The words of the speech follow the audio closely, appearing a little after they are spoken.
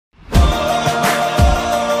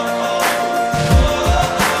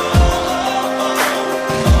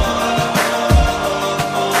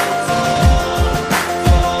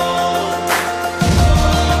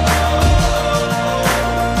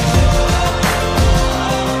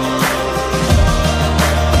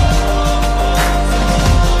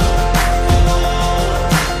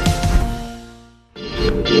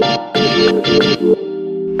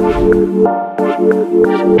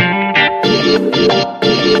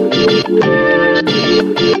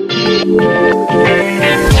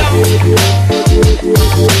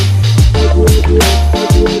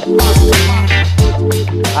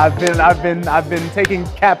I've been taken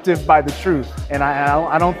captive by the truth, and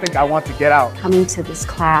I don't think I want to get out. Coming to this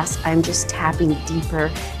class, I'm just tapping deeper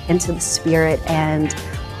into the Spirit, and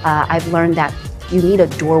I've learned that you need a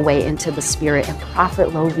doorway into the Spirit, and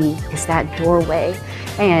Prophet Lovy is that doorway.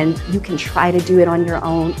 And you can try to do it on your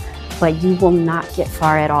own, but you will not get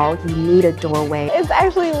far at all. You need a doorway. It's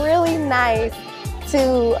actually really nice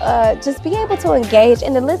to just be able to engage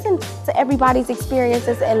and to listen to everybody's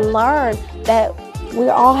experiences and learn that we're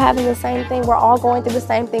all having the same thing. We're all going through the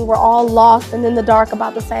same thing. We're all lost and in the dark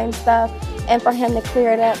about the same stuff. And for him to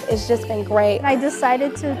clear it up, it's just been great. I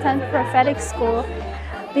decided to attend prophetic school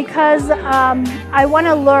because I want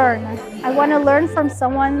to learn. I want to learn from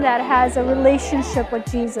someone that has a relationship with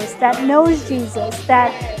Jesus, that knows Jesus,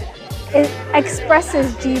 that it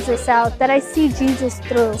expresses Jesus out, that I see Jesus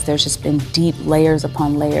through. There's just been deep layers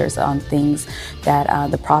upon layers on things that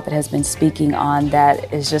the prophet has been speaking on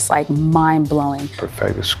that is just like mind-blowing.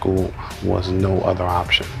 Prophetic school was no other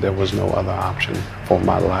option. There was no other option for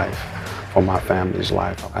my life, for my family's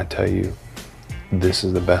life. I tell you, this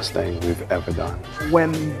is the best thing we've ever done.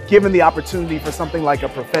 When given the opportunity for something like a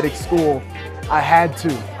prophetic school, I had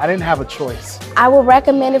to. I didn't have a choice. I would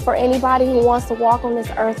recommend it for anybody who wants to walk on this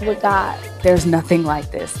earth with God. There's nothing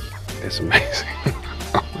like this. It's amazing. I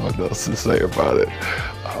don't know what else to say about it.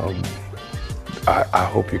 I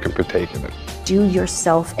hope you can partake in it. Do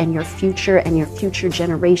yourself and your future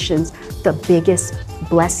generations the biggest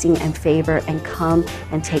blessing and favor, and come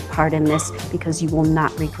and take part in this, because you will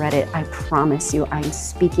not regret it. I promise you. I'm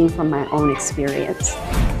speaking from my own experience.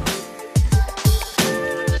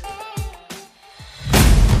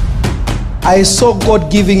 I saw God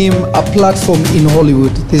giving him a platform in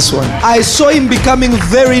Hollywood, this one. I saw him becoming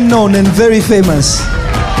very known and very famous.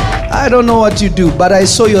 I don't know what you do, but I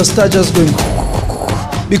saw your star just going.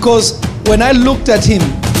 Because when I looked at him,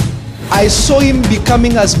 I saw him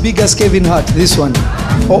becoming as big as Kevin Hart, this one.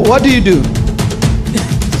 Oh, what do you do?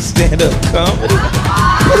 Stand up comedy.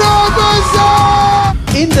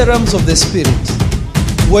 In the realms of the Spirit,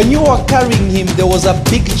 when you were carrying him, there was a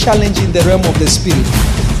big challenge in the realm of the Spirit.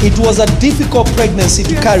 It was a difficult pregnancy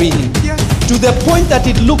to carry him. To the point that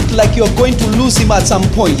it looked like you're going to lose him at some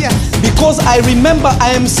point. Because I remember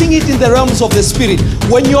I am seeing it in the realms of the Spirit.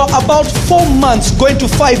 When you're about 4 months, going to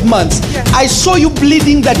 5 months, I saw you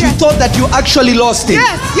bleeding that you thought that you actually lost him.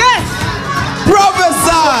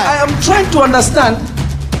 Prophesy! I am trying to understand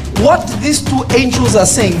what these two angels are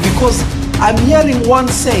saying, because I'm hearing one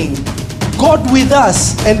saying, God with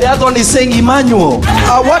us, and the other one is saying Emmanuel.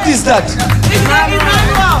 What is that?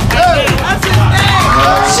 Emmanuel! Hey, that's his name!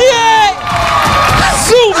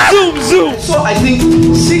 Zoom, zoom, zoom. So I think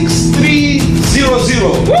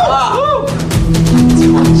 6300.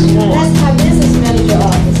 That's my business manager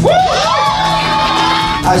office.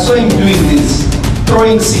 I saw him doing this,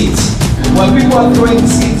 throwing seeds. When people are throwing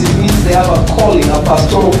seeds, it means they have a calling, a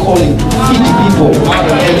pastoral calling to feed people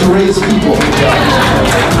and to raise people.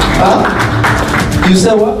 Huh? You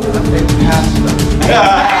say what?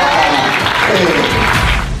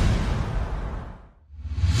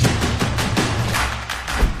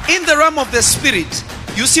 In the realm of the Spirit,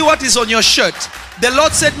 you see what is on your shirt. The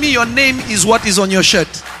Lord said me, your name is what is on your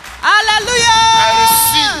shirt. Hallelujah! I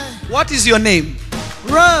receive. What is your name?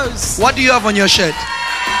 Rose. What do you have on your shirt?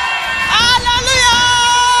 Hallelujah!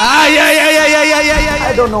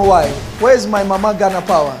 I don't know why. Where's my Mama Ghana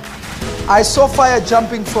power? I saw fire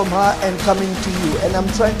jumping from her and coming to you, and I'm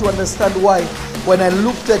trying to understand why. When I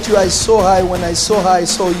looked at you, I saw her. When I saw her, I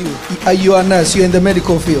saw you. Are you a nurse? You're in the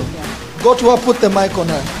medical field. Yeah. Go to her, put the mic on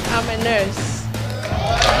her. I'm a nurse.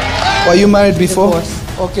 Were you married before?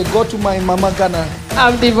 Divorced. Okay, go to my Mama Ghana.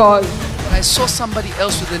 I'm divorced. I saw somebody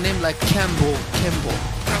else with a name like Campbell.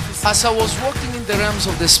 As I was walking in the realms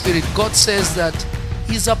of the Spirit, God says that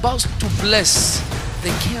He's about to bless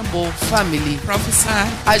the Campbell family. Prophesy.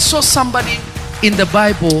 I saw somebody in the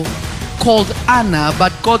Bible called Anna,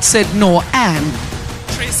 but God said no, Anne.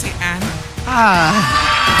 Tracy Ann.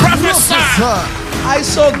 Prophesy. I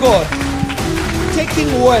saw God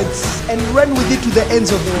taking words and ran with it to the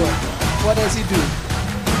ends of the world. What does He do?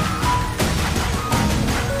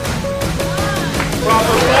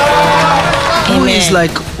 Who is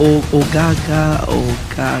like Ogaga?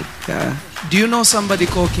 Do you know somebody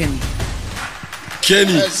called Kenny?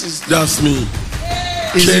 Kenny, that's me.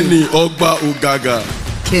 Kenny Ogba Ogaga.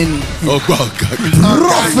 Kenny Ogba Ogaga.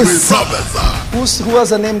 Prophesy. Who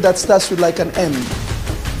has a name that starts with like an M?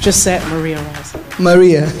 Gisette Maria Rosa.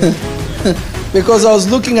 Maria. Because I was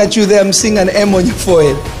looking at you there, I'm seeing an M on your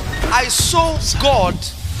forehead. I saw God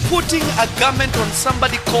putting a garment on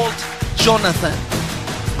somebody called Jonathan.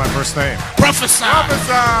 my first name. Prophesy.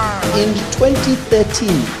 Prophesy. In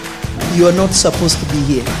 2013, you are not supposed to be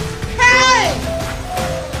here. Hey!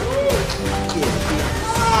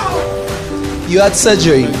 You had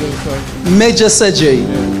surgery, major surgery.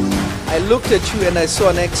 I looked at you and I saw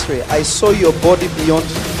an x-ray. I saw your body beyond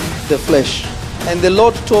the flesh. And the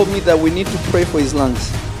Lord told me that we need to pray for his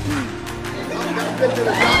lungs.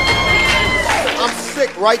 I'm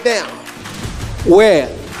sick right now. Where?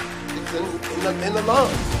 It's in the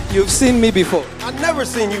lungs. You've seen me before. I've never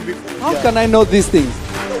seen you before. How can I know these things?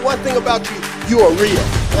 The one thing about you, you are real.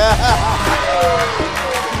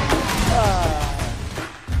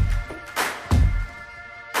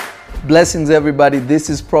 Blessings, everybody. This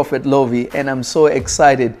is Prophet Lovy, and I'm so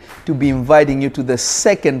excited to be inviting you to the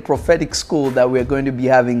second prophetic school that we're going to be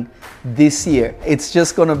having this year. It's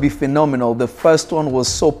just going to be phenomenal. The first one was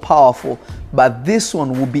so powerful, but this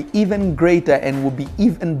one will be even greater and will be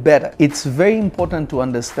even better. It's very important to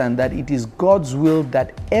understand that it is God's will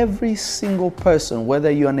that every single person,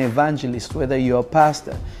 whether you're an evangelist, whether you're a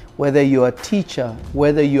pastor, whether you're a teacher,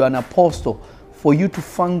 whether you're an apostle, for you to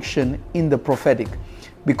function in the prophetic.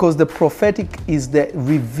 Because the prophetic is the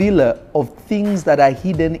revealer of things that are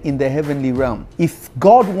hidden in the heavenly realm. If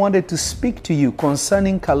God wanted to speak to you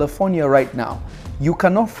concerning California right now, you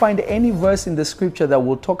cannot find any verse in the scripture that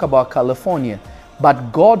will talk about California.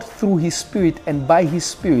 But God, through his spirit and by his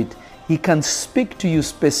spirit, he can speak to you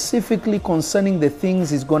specifically concerning the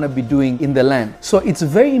things he's going to be doing in the land. So it's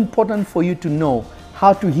very important for you to know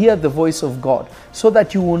how to hear the voice of God, so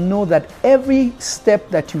that you will know that every step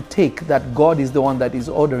that you take, that God is the one that is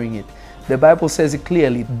ordering it. The Bible says it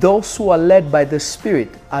clearly, those who are led by the Spirit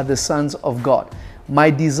are the sons of God. My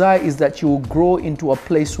desire is that you will grow into a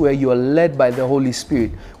place where you are led by the Holy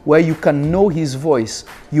Spirit, where you can know his voice,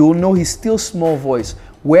 you will know his still small voice,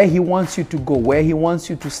 where he wants you to go, where he wants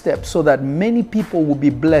you to step, so that many people will be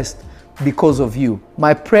blessed because of you.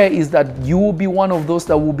 My prayer is that you will be one of those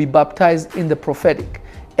that will be baptized in the prophetic,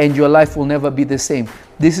 and your life will never be the same.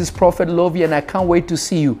 This is Prophet Lovy, and I can't wait to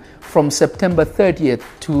see you from September 30th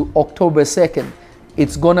to October 2nd.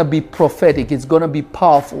 It's going to be prophetic, it's going to be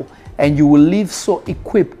powerful, and you will leave so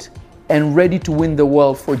equipped and ready to win the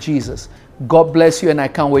world for Jesus. God bless you, and I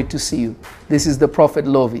can't wait to see you. This is the Prophet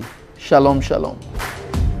Lovy. Shalom, shalom.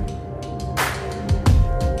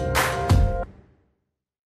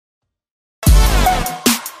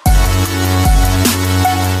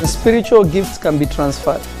 Spiritual gifts can be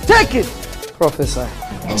transferred. Take it! Prophesy.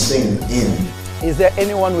 I'm saying N. Is there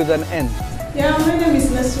anyone with an N? Yeah, my name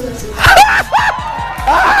is Nestor.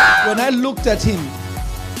 When I looked at him,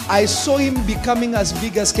 I saw him becoming as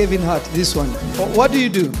big as Kevin Hart, this one. What do you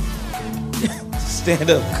do?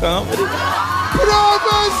 Stand-up comedy.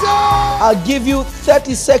 Prophesy! I'll give you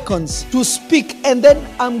 30 seconds to speak, and then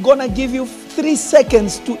I'm gonna give you 3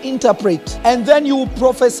 seconds to interpret, and then you will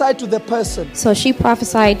prophesy to the person. So she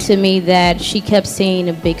prophesied to me that she kept seeing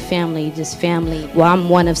a big family, this family. Well, I'm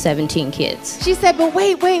one of 17 kids. She said, but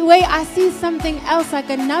wait, I see something else, like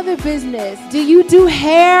another business. Do you do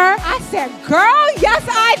hair? I said, girl, yes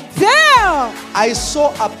I do. I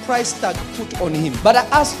saw a price tag put on him, but I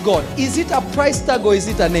asked God, is it a price tag or is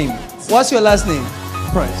it a name? What's your last name?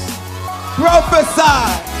 Price.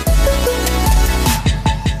 Prophesy!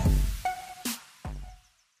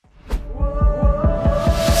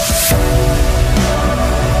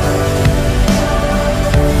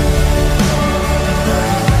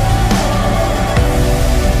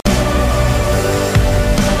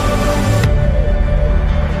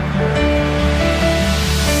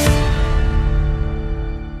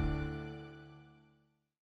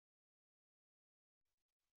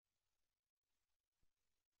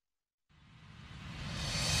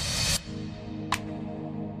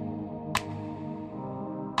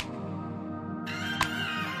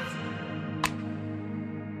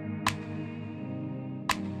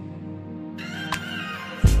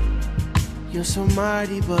 You're so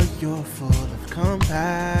mighty, but you're full of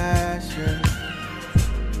compassion.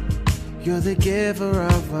 You're the giver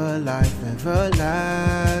of a life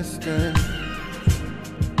everlasting.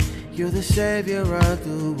 You're the savior of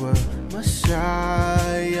the world,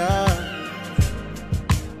 Messiah.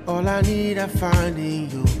 All I need I find in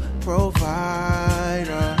you,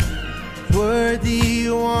 provider. Worthy,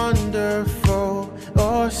 wonderful,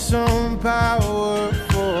 awesome,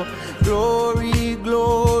 powerful. Glory,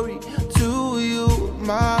 glory to you.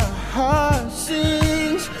 My heart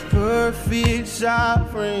sings, perfect,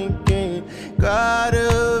 sovereign King, God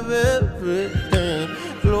of everything.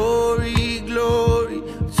 Glory, glory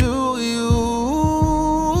to you.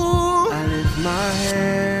 I lift my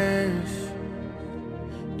hands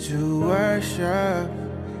to worship.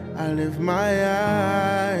 I lift my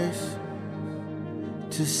eyes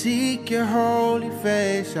to seek your holy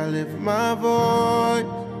face. I lift my voice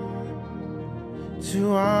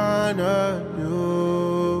to honor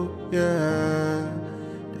you, yeah.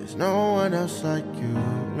 There's no one else like you,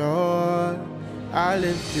 Lord. I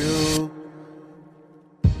lift you.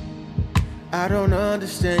 I don't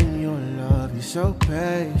understand your love, you're so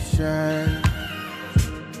patient.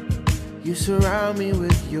 You surround me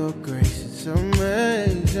with your grace, it's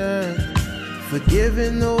amazing.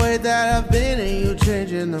 Forgiving the way that I've been and you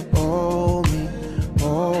changing the old me,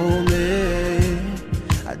 old me.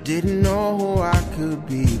 I didn't know who I could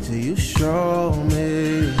be till you showed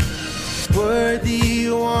me.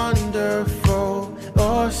 Worthy, wonderful,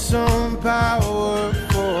 awesome,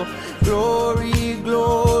 powerful. Glory,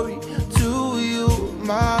 glory to you.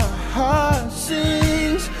 My heart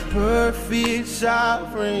sings, perfect,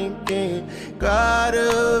 sovereign King, God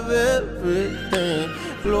of everything.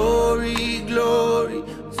 Glory, glory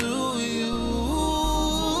to you.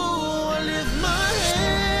 I lift my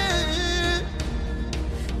hand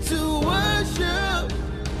to worship.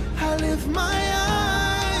 I lift my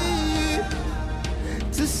eyes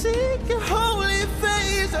to seek your holy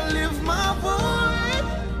face. I lift my voice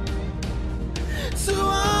to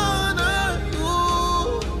honor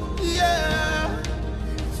you, yeah.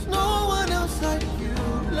 There's no one else like you,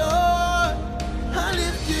 Lord. I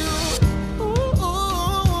lift you.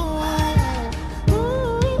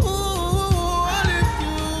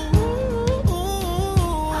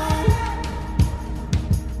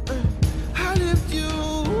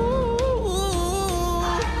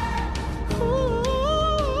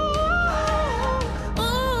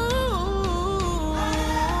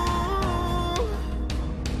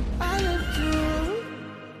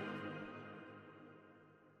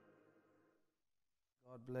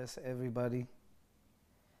 God bless everybody.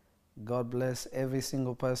 God bless every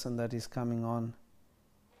single person that is coming on.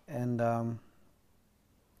 And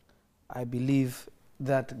I believe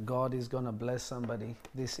that God is going to bless somebody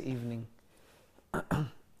this evening.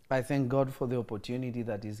 I thank God for the opportunity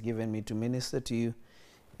that He's given me to minister to you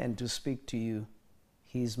and to speak to you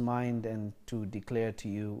His mind and to declare to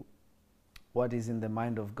you what is in the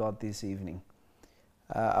mind of God this evening.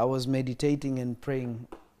 I was meditating and praying.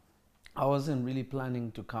 I wasn't really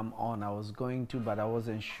planning to come on. I was going to, but I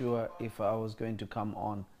wasn't sure if I was going to come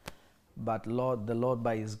on. But the Lord,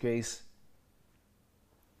 by His grace,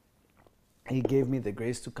 He gave me the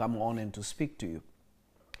grace to come on and to speak to you.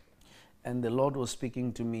 And the Lord was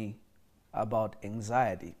speaking to me about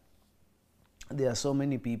anxiety. There are so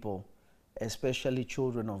many people, especially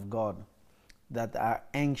children of God, that are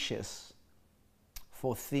anxious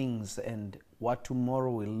for things and what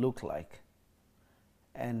tomorrow will look like.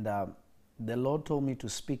 And the Lord told me to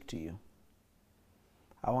speak to you.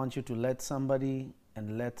 I want you to let somebody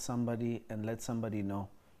know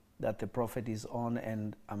that the prophet is on,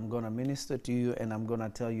 and I'm going to minister to you and I'm going to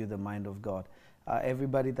tell you the mind of God.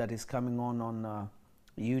 Everybody that is coming on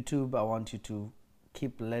YouTube, I want you to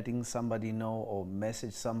keep letting somebody know, or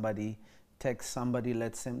message somebody, text somebody,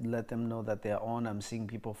 let them know that they're on. I'm seeing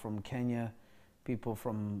people from Kenya, people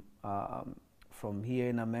from here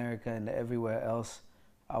in America and everywhere else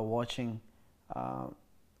are watching.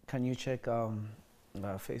 Can you check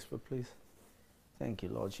Facebook, please? Thank you,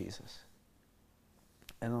 Lord Jesus.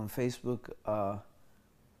 And on Facebook,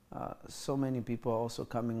 so many people are also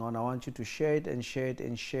coming on. I want you to share it and share it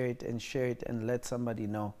and share it and share it and let somebody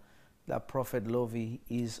know that Prophet Lovy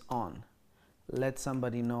is on. Let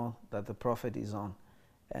somebody know that the prophet is on,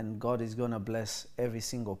 and God is going to bless every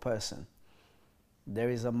single person. There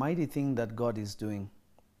is a mighty thing that God is doing.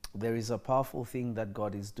 There is a powerful thing that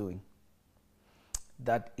God is doing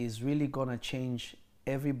that is really going to change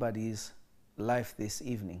everybody's life this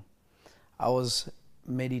evening. I was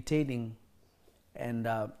meditating, and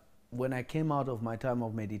when I came out of my time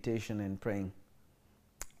of meditation and praying,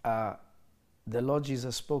 the Lord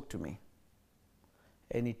Jesus spoke to me,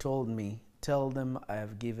 and He told me, tell them I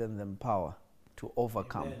have given them power to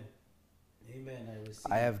overcome. Amen. Amen. I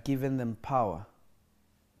receive. I have given them power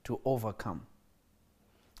to overcome.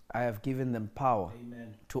 I have given them power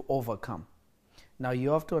Amen. to overcome. Now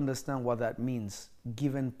you have to understand what that means,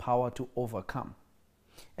 given power to overcome.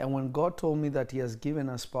 And when God told me that He has given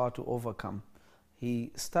us power to overcome,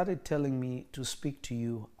 He started telling me to speak to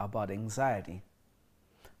you about anxiety.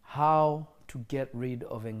 How to get rid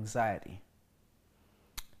of anxiety.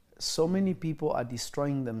 So many people are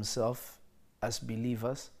destroying themselves as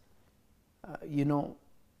believers. I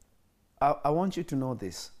want you to know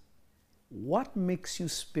this. What makes you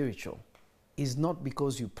spiritual is not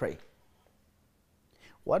because you pray.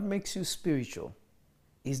 What makes you spiritual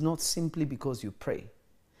is not simply because you pray.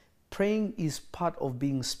 Praying is part of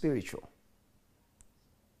being spiritual.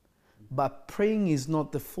 But praying is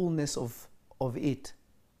not the fullness of it.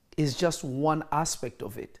 It's just one aspect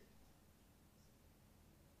of it.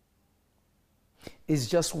 It's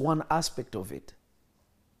just one aspect of it.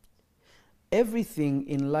 Everything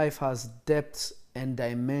in life has depths and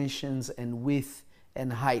dimensions and width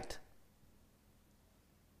and height.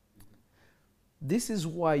 This is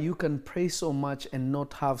why you can pray so much and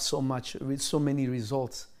not have so many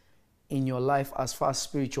results in your life as far as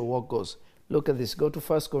spiritual work goes. Look at this. Go to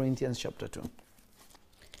 1 Corinthians chapter 2.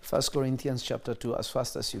 1 Corinthians chapter 2 as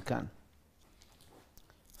fast as you can.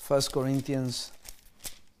 1 Corinthians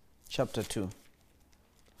chapter 2.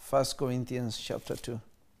 1 Corinthians chapter 2.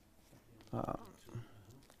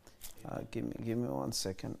 Give me 1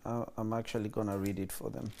 second. I'm actually going to read it for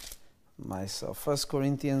them myself. 1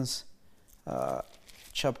 Corinthians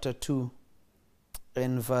chapter 2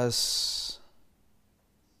 and verse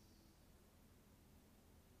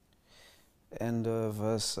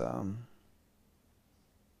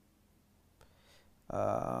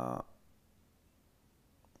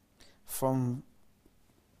from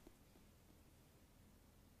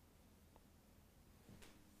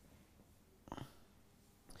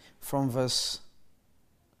verse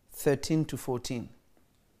 13 to 14.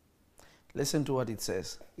 Listen to what it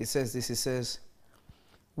says. It says this, it says,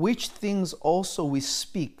 which things also we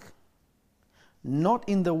speak, not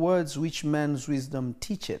in the words which man's wisdom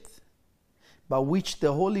teacheth, but which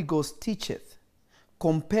the Holy Ghost teacheth,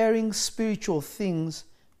 comparing spiritual things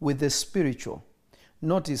with the spiritual.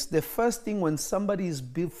 Notice, the first thing when somebody is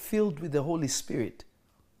filled with the Holy Spirit,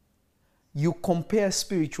 you compare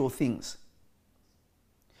spiritual things.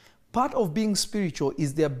 Part of being spiritual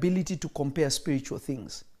is the ability to compare spiritual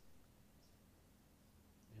things.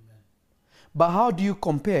 Amen. But how do you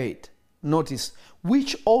compare it? Notice,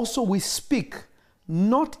 which also we speak,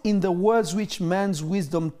 not in the words which man's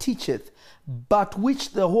wisdom teacheth, but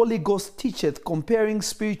which the Holy Ghost teacheth, comparing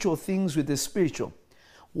spiritual things with the spiritual.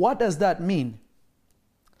 What does that mean?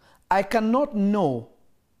 I cannot know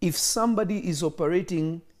if somebody is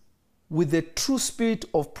operating with the true spirit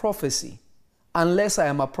of prophecy unless I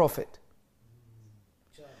am a prophet.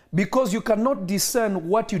 Because you cannot discern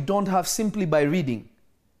what you don't have simply by reading.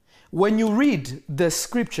 When you read the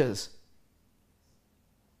scriptures,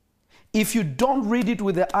 if you don't read it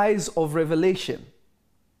with the eyes of revelation,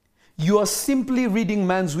 you are simply reading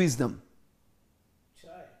man's wisdom.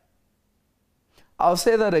 I'll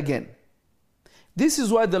say that again. This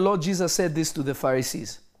is why the Lord Jesus said this to the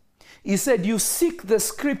Pharisees. He said, you seek the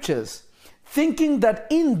scriptures, thinking that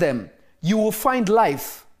in them you will find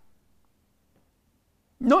life.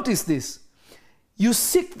 Notice this. You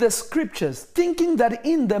seek the scriptures, thinking that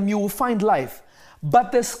in them you will find life.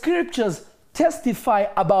 But the scriptures testify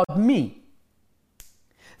about me.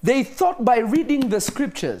 They thought by reading the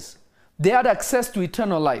scriptures, they had access to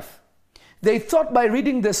eternal life. They thought by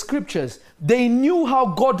reading the scriptures, they knew how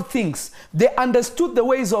God thinks. They understood the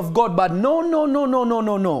ways of God, but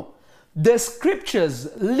no. The scriptures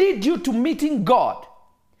lead you to meeting God.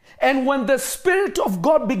 And when the Spirit of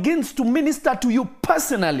God begins to minister to you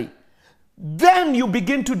personally, then you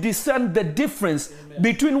begin to discern the difference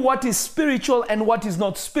between what is spiritual and what is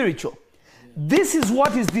not spiritual. This is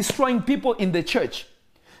what is destroying people in the church.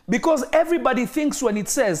 Because everybody thinks when it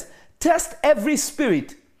says, test every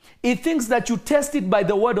spirit, it thinks that you test it by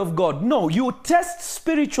the word of God. No, you test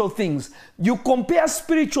spiritual things. You compare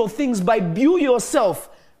spiritual things by you yourself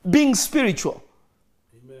being spiritual.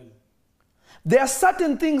 Amen. There are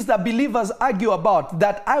certain things that believers argue about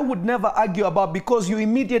that I would never argue about because you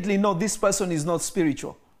immediately know this person is not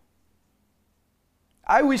spiritual.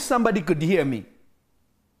 I wish somebody could hear me.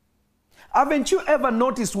 Haven't you ever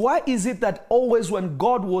noticed why is it that always when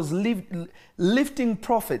God was lifting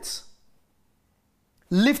prophets,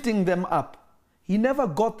 lifting them up, he never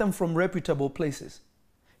got them from reputable places.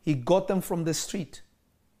 He got them from the street.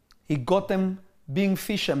 He got them being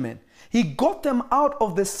fishermen. He got them out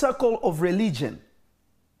of the circle of religion.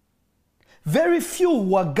 Very few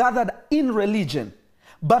were gathered in religion,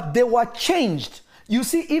 but they were changed. You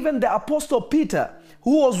see, even the Apostle Peter,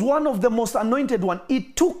 who was one of the most anointed one,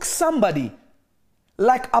 it took somebody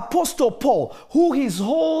like Apostle Paul, who his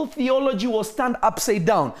whole theology was turned upside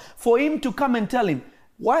down, for him to come and tell him,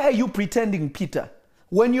 why are you pretending, Peter?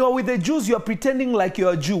 When you are with the Jews, you are pretending like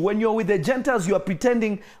you're a Jew. When you're with the Gentiles, you are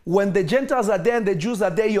pretending. When the Gentiles are there and the Jews are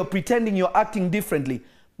there, you're pretending you're acting differently.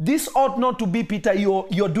 This ought not to be, Peter,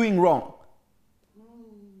 you're doing wrong.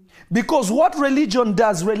 Because what religion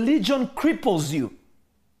does, religion cripples you.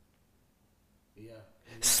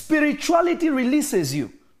 Spirituality releases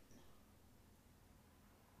you.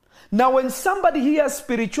 Now, when somebody hears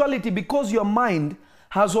spirituality, because your mind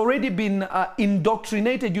has already been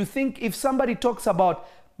indoctrinated, you think if somebody talks about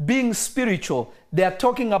being spiritual, they are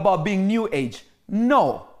talking about being New Age.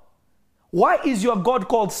 No. Why is your God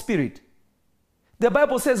called Spirit? The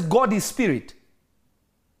Bible says God is Spirit.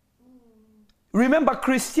 Remember,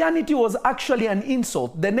 Christianity was actually an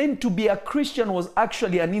insult. The name to be a Christian was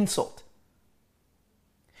actually an insult.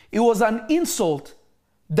 It was an insult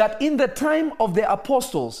that in the time of the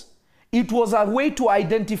apostles, it was a way to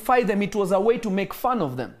identify them. It was a way to make fun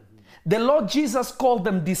of them. The Lord Jesus called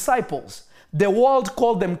them disciples. The world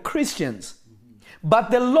called them Christians.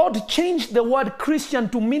 But the Lord changed the word Christian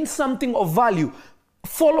to mean something of value.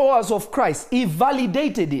 Followers of Christ. He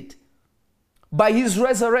validated it by his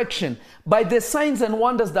resurrection, by the signs and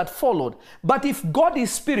wonders that followed. But if God is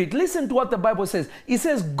Spirit, listen to what the Bible says. It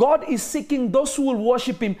says God is seeking those who will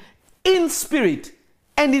worship him in spirit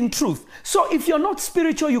and in truth. So if you're not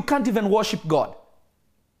spiritual, you can't even worship God.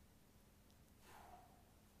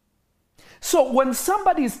 So when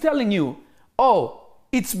somebody is telling you, oh,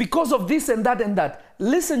 it's because of this and that,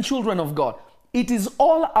 listen, children of God, it is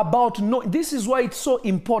all about knowing. This is why it's so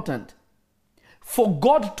important for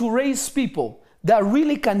God to raise people that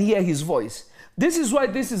really can hear his voice. This is why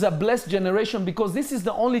this is a blessed generation, because this is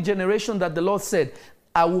the only generation that the Lord said,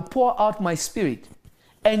 I will pour out my Spirit,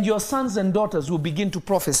 and your sons and daughters will begin to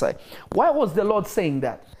prophesy. Why was the Lord saying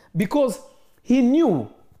that? Because he knew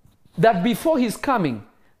that before his coming,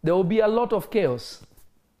 there will be a lot of chaos.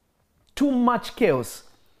 Too much chaos.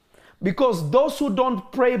 Because those who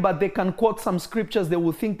don't pray but they can quote some scriptures, they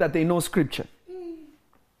will think that they know scripture.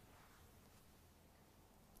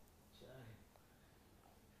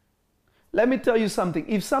 Let me tell you something.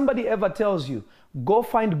 If somebody ever tells you, go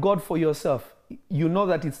find God for yourself, you know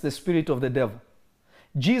that it's the spirit of the devil.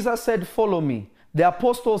 Jesus said, follow me. The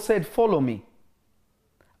apostle said, follow me.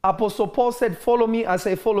 Apostle Paul said, follow me as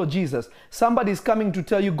I follow Jesus. Somebody is coming to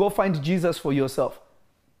tell you, go find Jesus for yourself.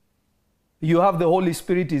 You have the Holy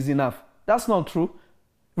Spirit is enough. That's not true.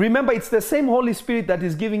 Remember, it's the same Holy Spirit that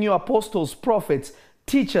is giving you apostles, prophets,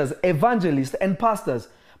 teachers, evangelists, and pastors.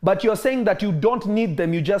 But you're saying that you don't need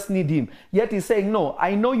them, you just need him. Yet he's saying, no,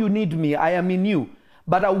 I know you need me, I am in you.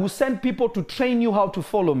 But I will send people to train you how to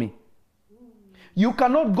follow me. You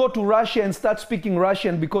cannot go to Russia and start speaking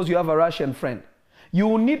Russian because you have a Russian friend. You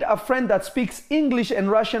will need a friend that speaks English and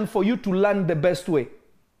Russian for you to learn the best way.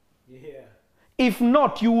 Yeah. If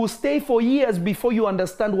not, you will stay for years before you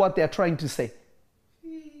understand what they are trying to say.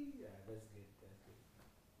 Yeah, that's good.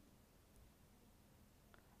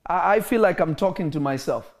 I feel like I'm talking to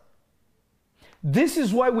myself. This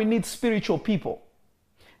is why we need spiritual people.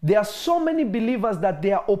 There are so many believers that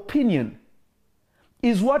their opinion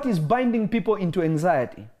is what is binding people into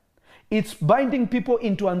anxiety. It's binding people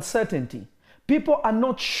into uncertainty. People are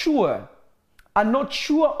not sure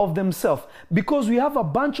of themselves because we have a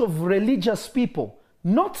bunch of religious people,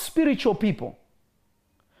 not spiritual people.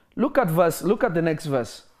 Look at the next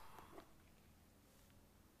verse.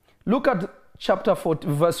 Look at chapter 4,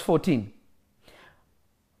 verse 14.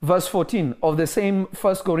 Verse 14 of the same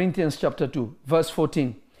 1 Corinthians chapter 2, verse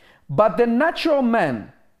 14. But the natural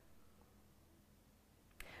man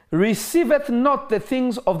receiveth not the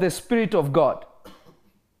things of the Spirit of God.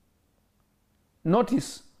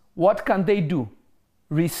 Notice, what can they do?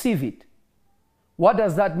 Receive it. What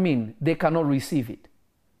does that mean? They cannot receive it.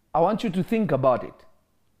 I want you to think about it.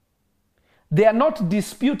 They are not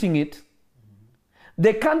disputing it.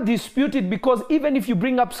 They can't dispute it because even if you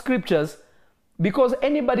bring up scriptures, because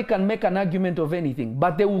anybody can make an argument of anything,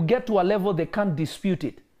 but they will get to a level they can't dispute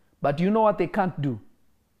it. But you know what they can't do?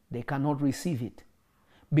 They cannot receive it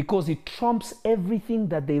because it trumps everything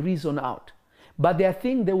that they reason out. But their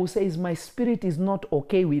thing they will say is, my spirit is not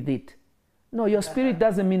okay with it. No, your spirit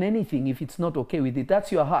doesn't mean anything if it's not okay with it.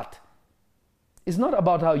 That's your heart. It's not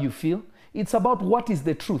about how you feel. It's about what is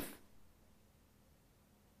the truth.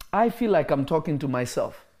 I feel like I'm talking to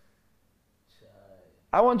myself.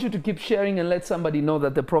 I want you to keep sharing and let somebody know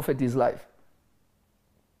that the prophet is live.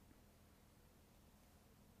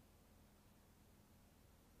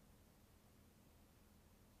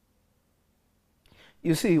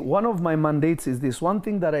 You see, one of my mandates is this. One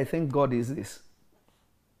thing that I thank God is this.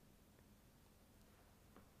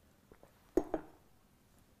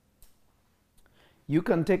 You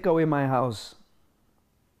can take away my house.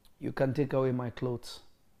 You can take away my clothes.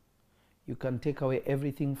 You can take away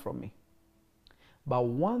everything from me. But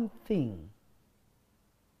one thing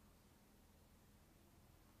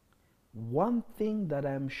that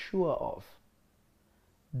I'm sure of,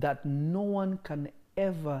 that no one can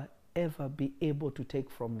ever be able to take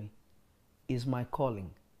from me, is my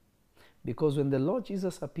calling. Because when the Lord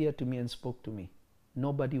Jesus appeared to me and spoke to me,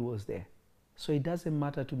 nobody was there. So it doesn't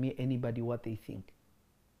matter to me, anybody, what they think.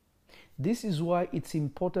 This is why it's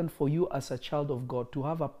important for you as a child of God to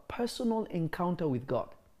have a personal encounter with God.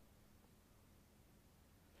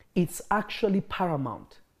 It's actually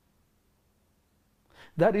paramount.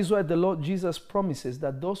 That is why the Lord Jesus promises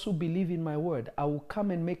that those who believe in my word, I will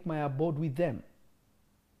come and make my abode with them.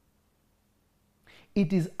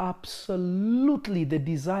 It is absolutely the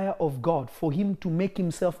desire of God for him to make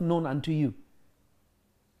himself known unto you.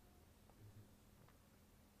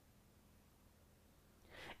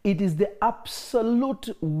 It is the absolute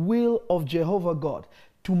will of Jehovah God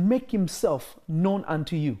to make himself known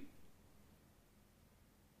unto you.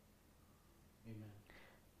 Amen.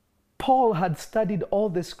 Paul had studied all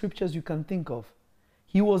the scriptures you can think of.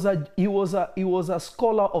 He was a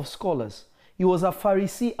scholar of scholars. He was a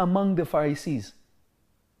Pharisee among the Pharisees.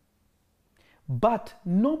 But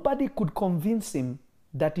nobody could convince him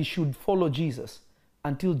that he should follow Jesus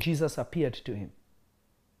until Jesus appeared to him.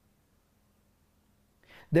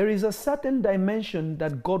 There is a certain dimension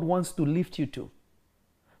that God wants to lift you to,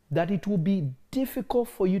 that it will be difficult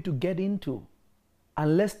for you to get into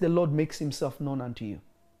unless the Lord makes himself known unto you.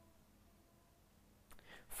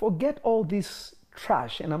 Forget all this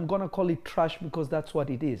trash, and I'm going to call it trash because that's what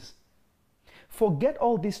it is. Forget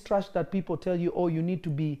all this trash that people tell you, oh, you need to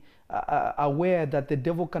be aware that the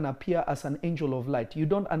devil can appear as an angel of light. You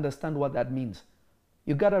don't understand what that means.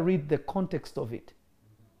 You got to read the context of it.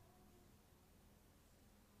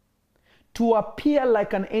 To appear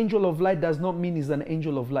like an angel of light does not mean he's an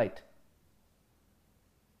angel of light.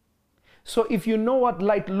 So if you know what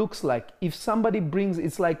light looks like, if somebody brings,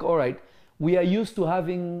 it's like, all right, we are used to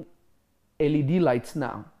having LED lights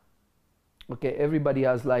now. Okay, everybody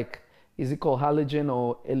has like, is it called halogen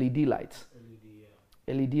or LED lights? LED,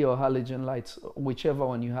 yeah. LED or halogen lights, whichever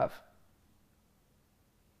one you have.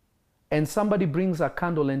 And somebody brings a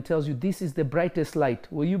candle and tells you this is the brightest light.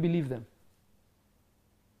 Will you believe them?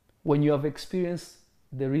 When you have experienced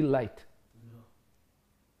the real light. No.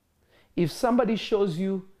 If somebody shows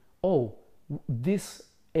you, oh, these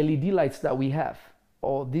LED lights that we have,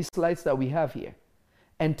 or these lights that we have here,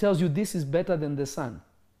 and tells you this is better than the sun,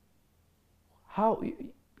 how?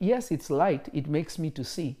 Yes, it's light, it makes me to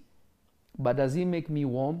see, but does it make me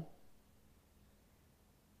warm?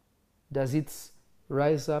 Does it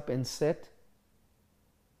rise up and set?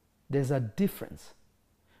 There's a difference.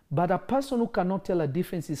 But a person who cannot tell a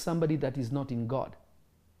difference is somebody that is not in God.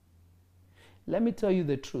 Let me tell you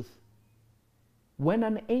the truth. When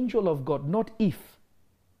an angel of God, not if,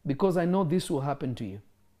 because I know this will happen to you.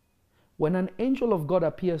 When an angel of God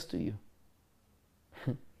appears to you,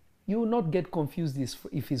 you will not get confused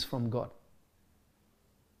if he's from God.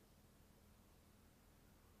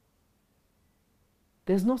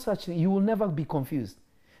 There's no such thing. You will never be confused.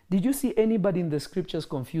 Did you see anybody in the scriptures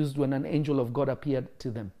confused when an angel of God appeared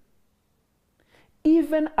to them?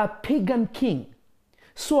 Even a pagan king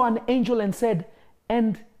saw an angel and said,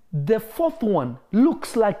 and the fourth one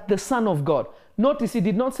looks like the Son of God. Notice he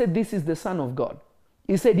did not say this is the Son of God.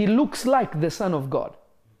 He said he looks like the Son of God.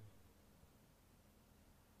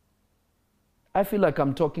 I feel like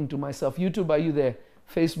I'm talking to myself. YouTube, are you there?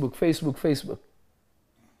 Facebook, Facebook, Facebook.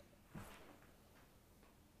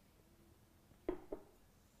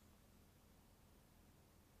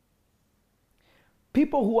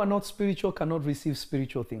 People who are not spiritual cannot receive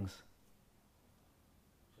spiritual things.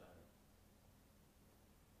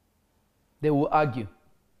 They will argue.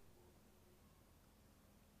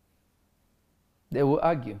 They will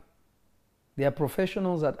argue. They are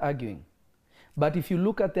professionals at arguing. But if you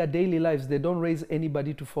look at their daily lives, they don't raise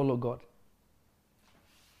anybody to follow God.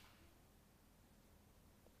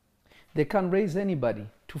 They can't raise anybody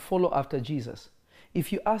to follow after Jesus.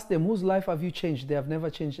 If you ask them, whose life have you changed? They have never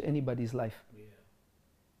changed anybody's life. Yeah.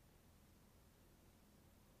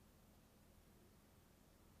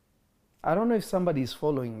 I don't know if somebody is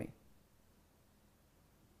following me.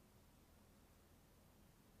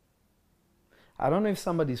 I don't know if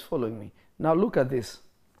somebody is following me. Now look at this.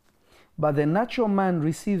 But the natural man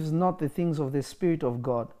receives not the things of the Spirit of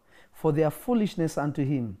God, for they are foolishness unto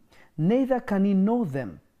him. Neither can he know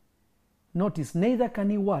them. Notice, neither can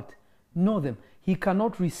he what? Know them. He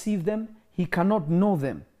cannot receive them. He cannot know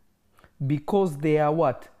them. Because they are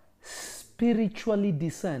what? Spiritually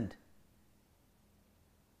discerned.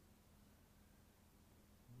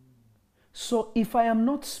 So if I am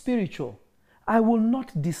not spiritual, I will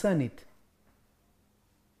not discern it.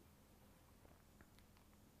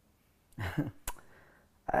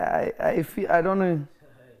 I feel, I don't know.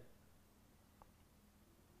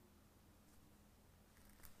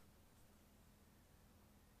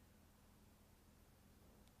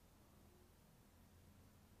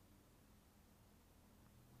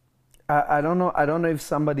 I don't know if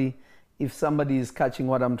somebody is catching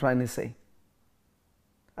what I'm trying to say.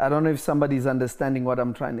 I don't know if somebody is understanding what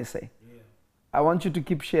I'm trying to say. Yeah. I want you to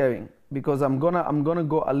keep sharing, because I'm gonna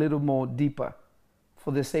go a little more deeper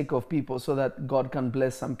for the sake of people, so that God can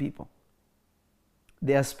bless some people.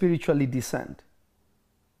 They are spiritually discerned.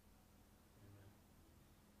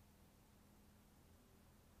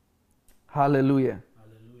 Hallelujah.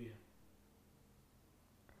 Hallelujah.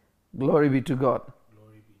 Glory be to God.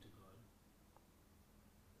 Glory be to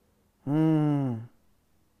God.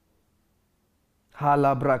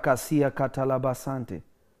 Halabrakasia katalabasante.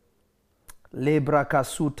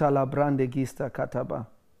 Lebrakasuta labrande gista kataba.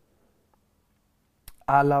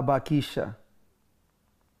 Alabakisha.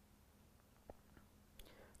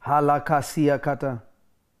 Halakasia kata.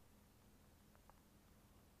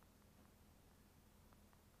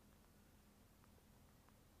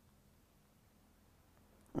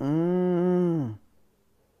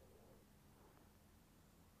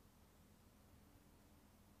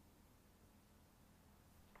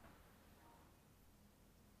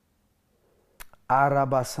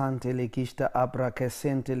 Arabasante lekista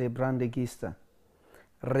abrakesente lebrandegista.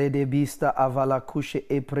 Redebista avalakushe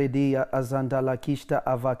epredia azandalakista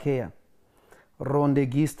avakea.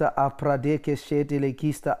 Rondegista apradeke shete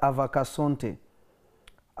lekista avakasonte.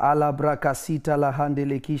 Alabrakasita la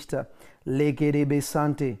handelekista.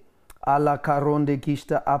 Legerebesante. Ala karonde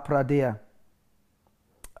kista apradea.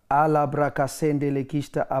 Alabrakasende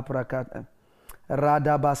lekista aprakata.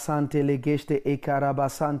 Radabasante legeste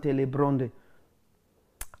ekarabasante lebronde.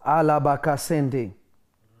 Alabakasende.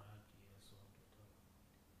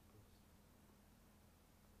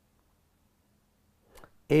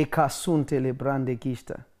 Ekasunte lebrande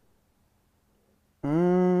kista.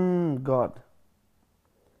 God.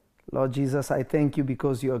 Lord Jesus, I thank you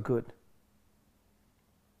because you are good.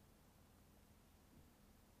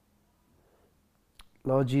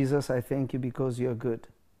 Lord Jesus, I thank you because you are good.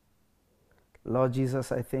 Lord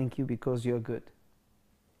Jesus, I thank you because you are good.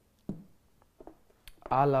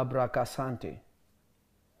 Alabrakasante.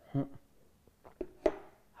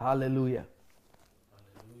 Hallelujah.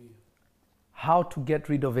 How to get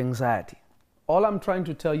rid of anxiety. All I'm trying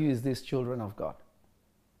to tell you is this, children of God.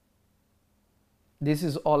 This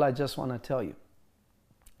is all I just want to tell you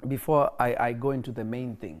before I go into the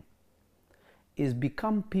main thing, is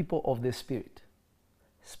become people of the Spirit.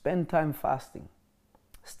 Spend time fasting.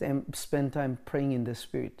 Spend time praying in the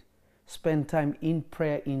Spirit. Spend time in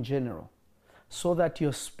prayer in general, so that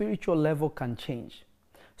your spiritual level can change,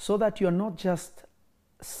 so that you're not just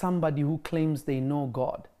somebody who claims they know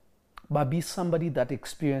God, but be somebody that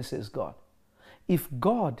experiences God. If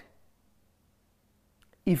God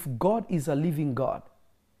is a living God,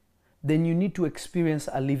 then you need to experience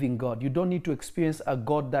a living God. You don't need to experience a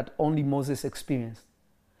God that only Moses experienced.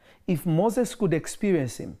 If Moses could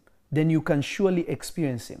experience him, then you can surely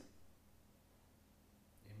experience him.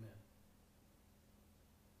 Amen.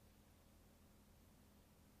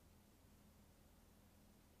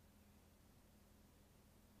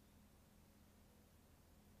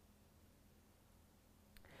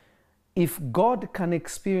 If God can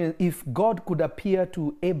experience, if God could appear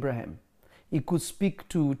to Abraham, he could speak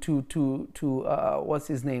to what's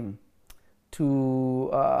his name,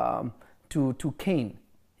 to Cain.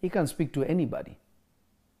 He can speak to anybody.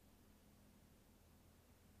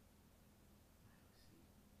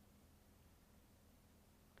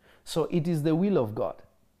 So it is the will of God.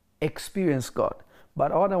 Experience God.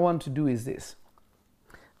 But all I want to do is this.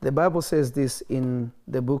 The Bible says this in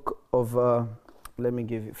the book of, let me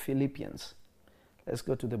give you Philippians. Let's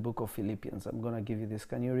go to the book of Philippians. I'm going to give you this.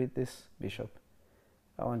 Can you read this, Bishop?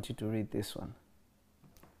 I want you to read this one.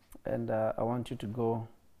 And I want you to go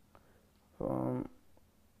from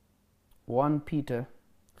 1 Peter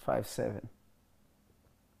 5:7.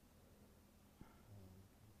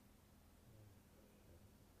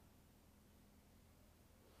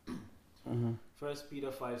 Mm-hmm. 1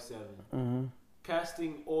 Peter 5:7. Mm-hmm.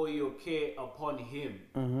 Casting all your care upon him,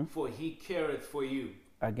 mm-hmm. for he careth for you.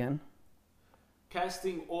 Again.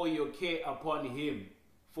 Casting all your care upon him,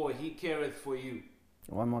 for he careth for you.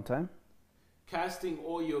 One more time. Casting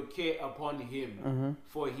all your care upon him, mm-hmm.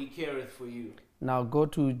 for he careth for you. Now go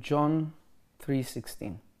to John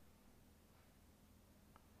 3:16.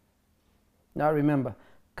 Now remember,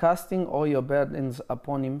 casting all your burdens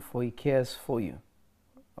upon him, for he cares for you.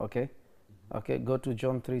 Okay? Mm-hmm. Okay, go to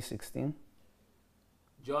John 3:16.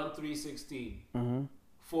 John 3:16. Mm-hmm.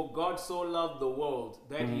 For God so loved the world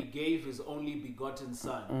that he gave his only begotten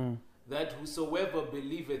Son, that whosoever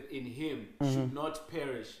believeth in him should not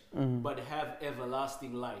perish, but have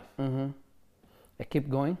everlasting life. I keep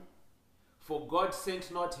going. For God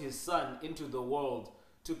sent not his Son into the world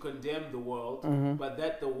to condemn the world, but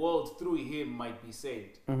that the world through him might be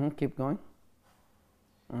saved. Keep going.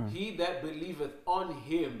 He that believeth on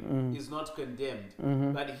him is not condemned,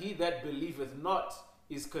 but he that believeth not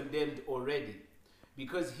is condemned already,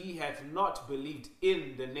 because he hath not believed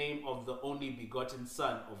in the name of the only begotten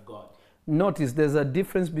Son of God. Notice there's a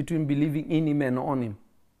difference between believing in him and on him.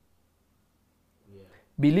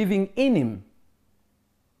 Believing in him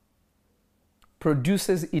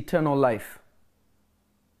produces eternal life.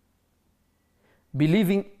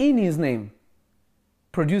 Believing in his name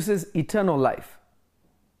produces eternal life.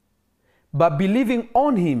 But believing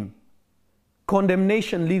on him,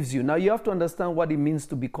 condemnation leaves you. Now you have to understand what it means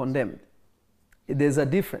to be condemned. There's a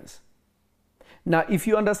difference. Now if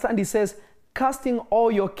you understand, he says, casting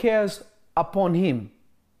all your cares upon him.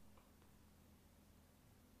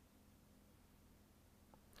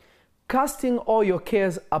 Casting all your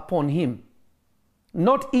cares upon him.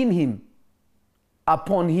 Not in him,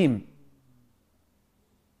 upon him.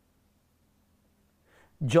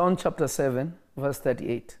 John chapter 7, verse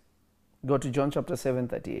 38. Go to John chapter 7,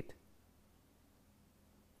 38.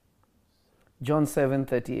 John 7,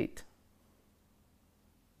 38.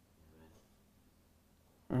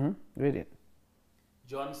 Read it.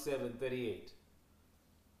 John 7, 38.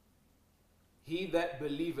 He that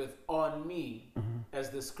believeth on me,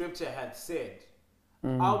 as the scripture hath said,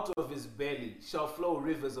 out of his belly shall flow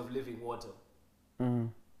rivers of living water.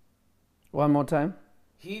 One more time.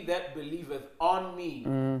 He that believeth on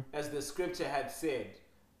me, as the scripture hath said,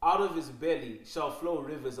 out of his belly shall flow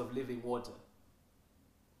rivers of living water.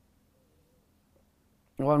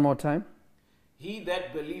 One more time. He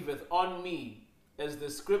that believeth on me, as the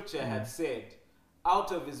scripture hath said,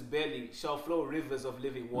 out of his belly shall flow rivers of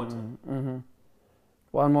living water.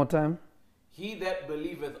 One more time. He that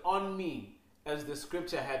believeth on me, as the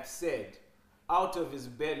scripture hath said, out of his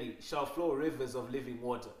belly shall flow rivers of living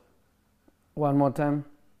water. One more time.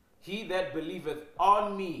 He that believeth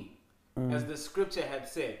on me, as the scripture hath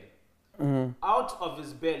said, out of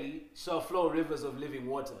his belly shall flow rivers of living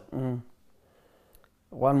water.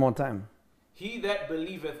 One more time. He that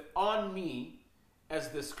believeth on me, as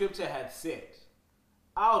the scripture hath said,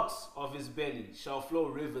 out of his belly shall flow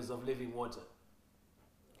rivers of living water.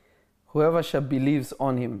 Whoever shall believes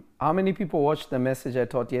on him. How many people watched the message I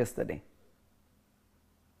taught yesterday?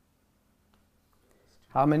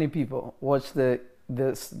 How many people watched the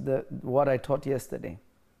what I taught yesterday?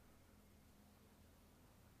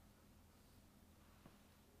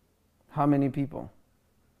 How many people?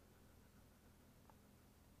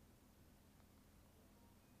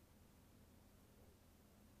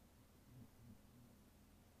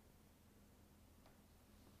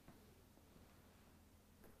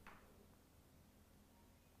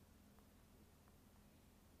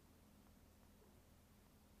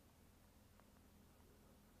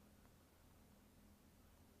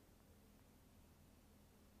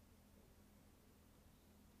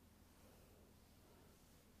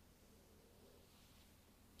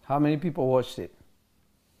 How many people watched it?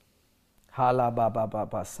 Hala baba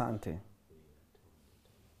baba sante.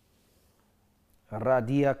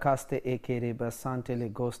 Radia caste ekerebe sante le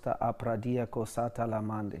gosta apradia cosata la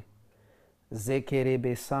mande.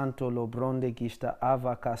 Zekerebe santo lo bronde gista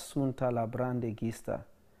ava casunta la brande gista.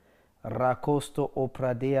 Racosto o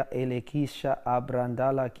pradea elekisha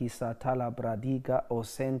abrandala kisata la bradiga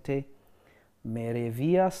osente.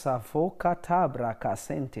 Merevia safoca tabra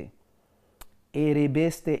casente.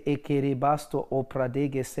 Erebeste e kerebasto o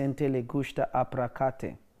pradege sente le gusta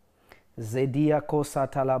apracate. Zedia cosa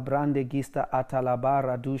talabrande gista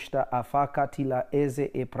atalabara dushta afakati la eze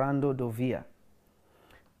e prando dovia.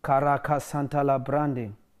 Caracas santa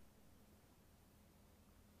labrande.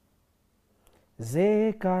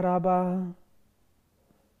 Ze caraba.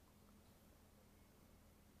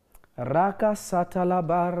 Raka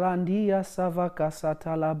satalabarandia savaka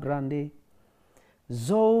satalabrande.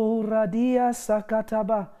 Zoradia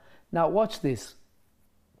sakataba. Now watch this.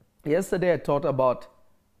 Yesterday I taught about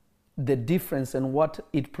the difference and what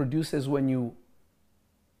it produces when you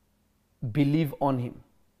believe on him.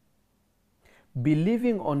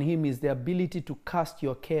 Believing on him is the ability to cast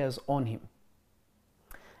your cares on him.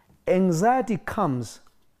 Anxiety comes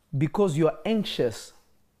because you're anxious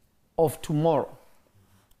of tomorrow.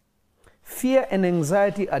 Fear and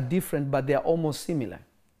anxiety are different, but they are almost similar.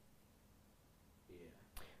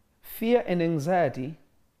 Fear and anxiety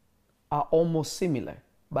are almost similar,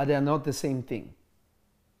 but they are not the same thing.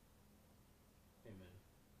 Amen.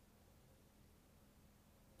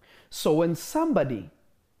 So when somebody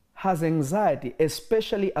has anxiety,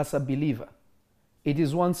 especially as a believer, it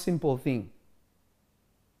is one simple thing.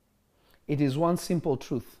 It is one simple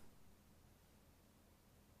truth.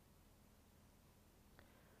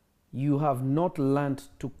 You have not learned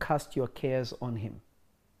to cast your cares on him.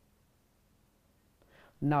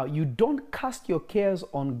 Now, you don't cast your cares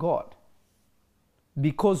on God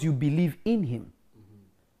because you believe in him.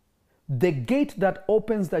 The gate that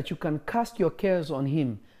opens that you can cast your cares on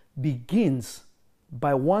him begins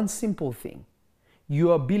by one simple thing: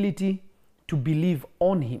 your ability to believe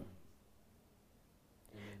on him.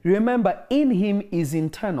 Remember, in him is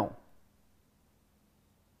internal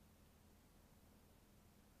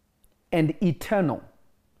and eternal.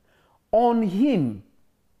 On him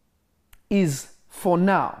is for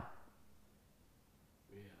now.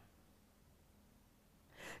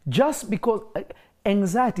 Just because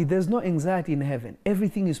anxiety, there's no anxiety in heaven.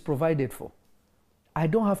 Everything is provided for. I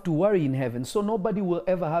don't have to worry in heaven. So nobody will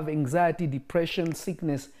ever have anxiety, depression,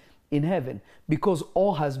 sickness in heaven because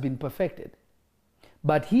all has been perfected.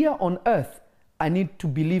 But here on earth, I need to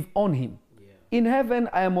believe on him. In heaven,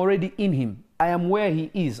 I am already in him. I am where he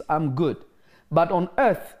is. I'm good. But on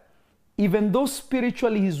earth, even though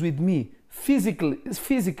spiritually he's with me,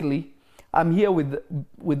 physically, I'm here with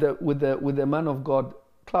the man of God,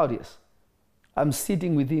 Claudius. I'm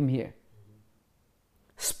sitting with him here.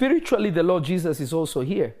 Spiritually, the Lord Jesus is also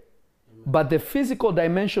here. But the physical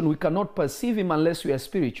dimension, we cannot perceive him unless we are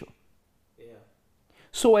spiritual.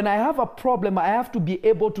 So when I have a problem, I have to be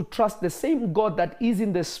able to trust the same God that is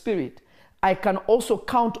in the spirit. I can also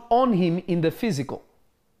count on him in the physical.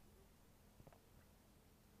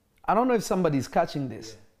 I don't know if somebody's catching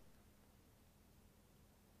this.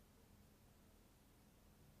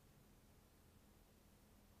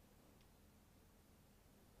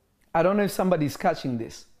 I don't know if somebody's catching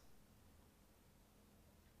this.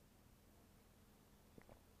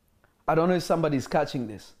 I don't know if somebody's catching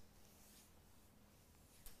this.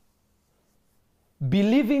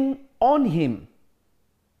 Believing on him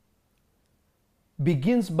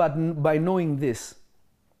begins by knowing this.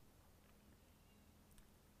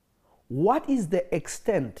 What is the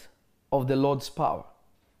extent of the Lord's power?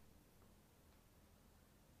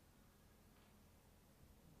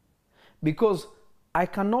 Because I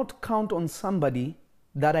cannot count on somebody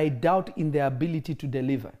that I doubt in their ability to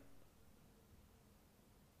deliver.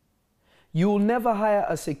 You will never hire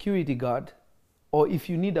a security guard, or if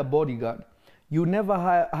you need a bodyguard, you never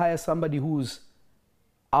hire somebody who's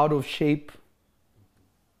out of shape,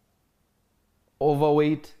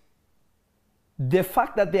 overweight. The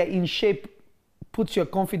fact that they're in shape puts your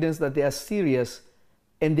confidence that they are serious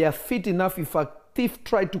and they are fit enough. If a thief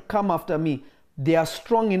tried to come after me, they are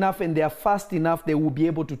strong enough and they are fast enough, they will be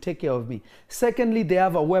able to take care of me. Secondly, they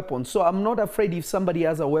have a weapon. So I'm not afraid if somebody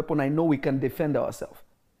has a weapon, I know we can defend ourselves.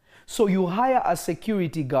 So you hire a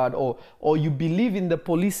security guard or you believe in the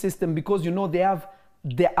police system because you know they have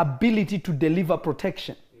the ability to deliver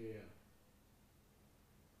protection.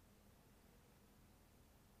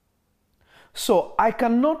 So I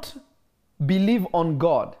cannot believe on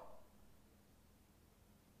God.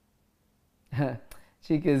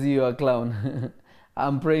 Chikezi, you are a clown.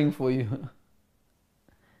 I'm praying for you.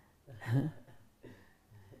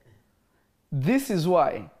 This is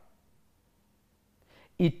why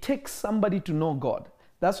it takes somebody to know God.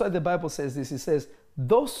 That's why the Bible says this. It says,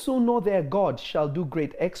 those who know their God shall do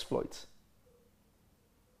great exploits.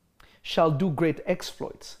 Shall do great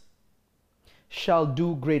exploits. Shall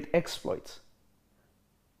do great exploits.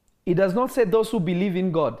 It does not say those who believe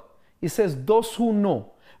in God. It says those who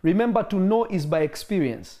know. Remember, to know is by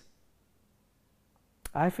experience.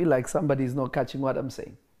 I feel like somebody is not catching what I'm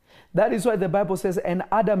saying. That is why the Bible says, and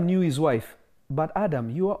Adam knew his wife. But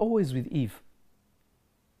Adam, you are always with Eve.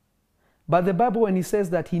 But the Bible, when he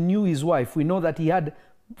says that he knew his wife, we know that he had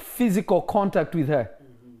physical contact with her,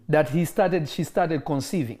 that she started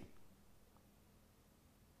conceiving.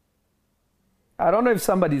 I don't know if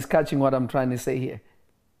somebody is catching what I'm trying to say here.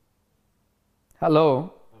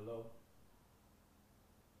 Hello? Hello.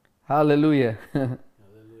 Hallelujah. Hallelujah.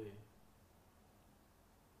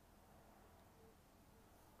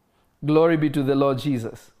 Glory be to the Lord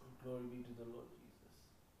Jesus. Glory be to the Lord Jesus.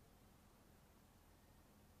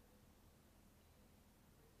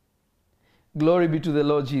 Glory be to the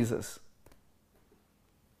Lord Jesus.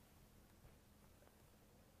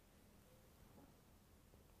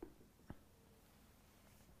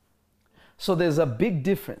 So there's a big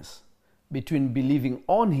difference between believing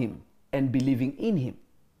on him and believing in him.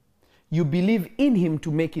 You believe in him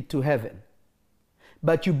to make it to heaven,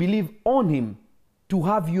 but you believe on him to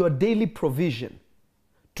have your daily provision,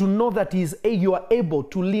 to know that you are able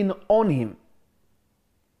to lean on him.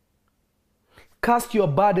 Cast your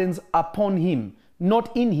burdens upon him,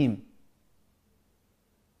 not in him.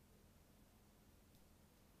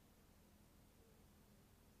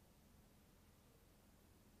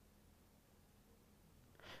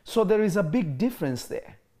 So there is a big difference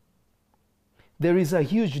there. There is a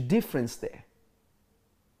huge difference there.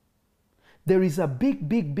 There is a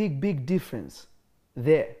big difference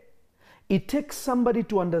there. It takes somebody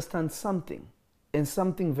to understand something, and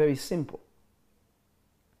something very simple.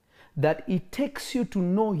 That it takes you to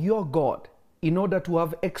know your God in order to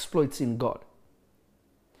have exploits in God.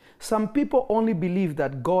 Some people only believe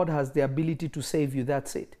that God has the ability to save you,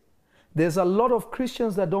 that's it. There's a lot of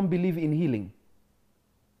Christians that don't believe in healing.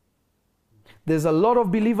 There's a lot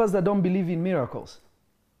of believers that don't believe in miracles.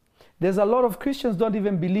 There's a lot of Christians don't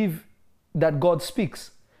even believe that God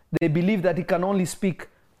speaks. They believe that He can only speak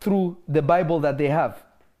through the Bible that they have.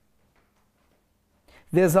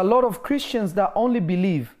 There's a lot of Christians that only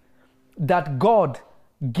believe that God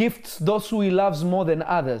gifts those who He loves more than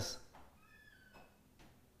others.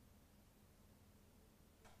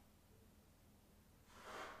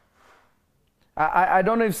 I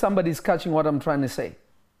don't know if somebody's catching what I'm trying to say.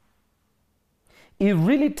 It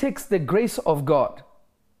really takes the grace of God.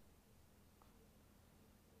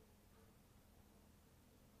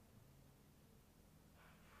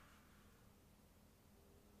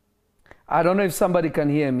 I don't know if somebody can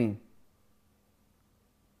hear me.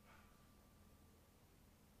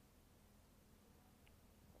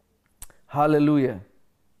 Hallelujah.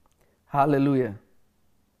 Hallelujah.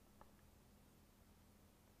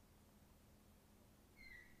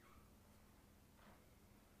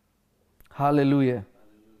 Hallelujah.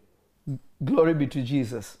 Glory be to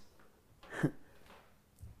Jesus.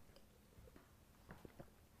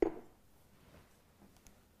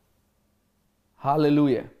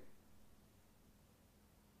 Hallelujah.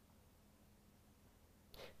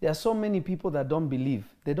 There are so many people that don't believe.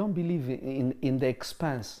 They don't believe in the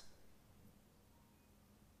expanse.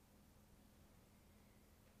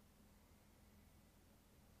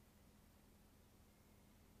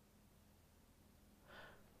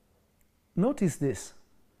 Notice this.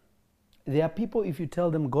 There are people, if you tell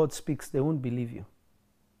them God speaks, they won't believe you.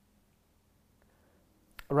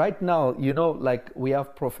 Right now, you know, like we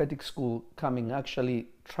have prophetic school coming. Actually,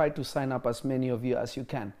 try to sign up as many of you as you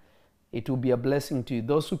can. It will be a blessing to you.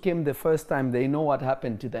 Those who came the first time, they know what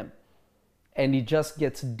happened to them. And it just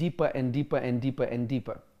gets deeper and deeper and deeper and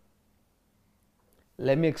deeper.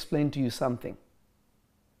 Let me explain to you something.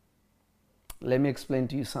 Let me explain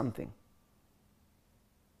to you something.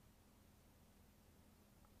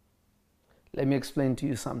 Let me explain to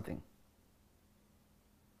you something.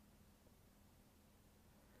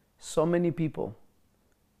 So many people,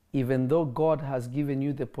 even though God has given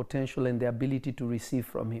you the potential and the ability to receive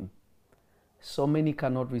from Him, so many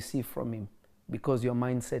cannot receive from Him because your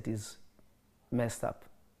mindset is messed up.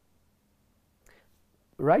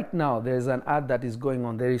 Right now, there's an ad that is going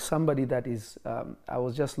on. There is somebody that is, I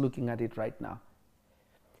was just looking at it right now.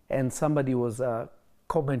 And somebody was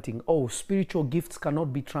commenting, oh, spiritual gifts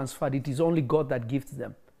cannot be transferred. It is only God that gifts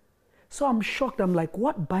them. So I'm shocked. I'm like,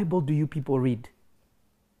 what Bible do you people read?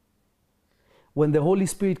 When the Holy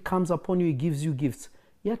Spirit comes upon you, He gives you gifts.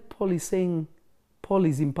 Yet Paul is saying, Paul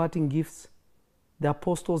is imparting gifts. The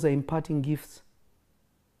apostles are imparting gifts.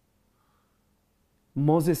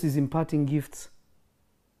 Moses is imparting gifts.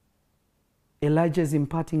 Elijah is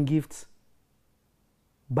imparting gifts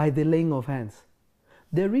by the laying of hands.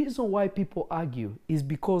 The reason why people argue is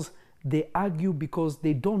because they argue because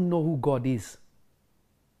they don't know who God is.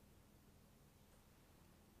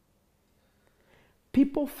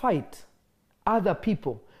 People fight other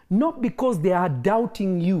people not because they are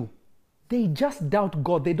doubting you. They just doubt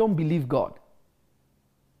God. They don't believe God.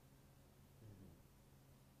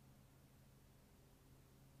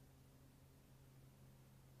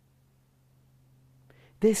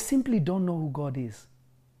 They simply don't know who God is.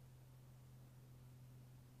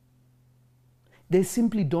 They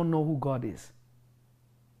simply don't know who God is.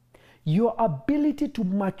 Your ability to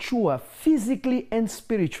mature physically and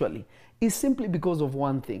spiritually is simply because of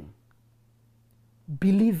one thing.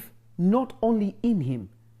 Believe not only in Him,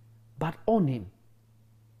 but on Him.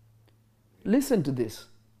 Listen to this.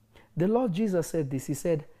 The Lord Jesus said this. He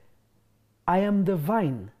said, I am the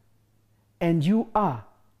vine, and you are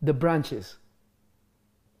the branches.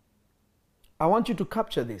 I want you to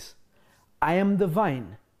capture this. I am the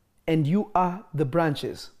vine, and you are the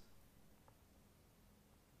branches.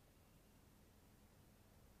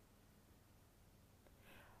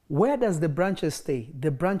 Where does the branches stay?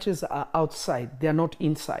 The branches are outside. They are not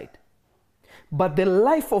inside. But the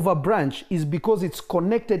life of a branch is because it's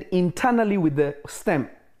connected internally with the stem.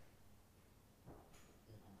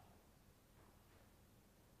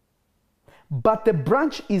 But the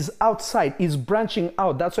branch is outside, is branching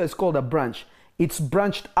out. That's why it's called a branch. It's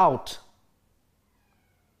branched out.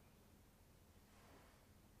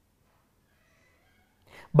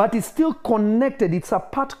 but it's still connected. It's a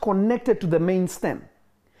part connected to the main stem.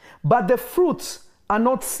 But the fruits are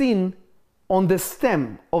not seen on the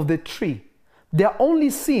stem of the tree. They are only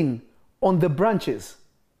seen on the branches.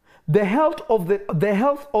 The health of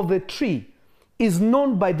the tree is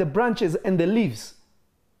known by the branches and the leaves.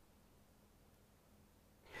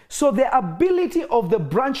 So the ability of the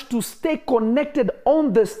branch to stay connected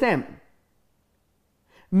on the stem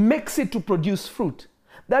makes it to produce fruit.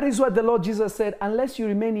 That is what the Lord Jesus said, unless you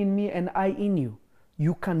remain in me and I in you,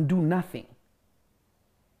 you can do nothing.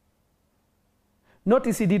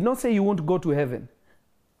 Notice he did not say you won't go to heaven.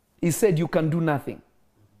 He said you can do nothing.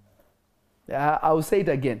 I will say it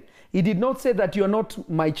again. He did not say that you are not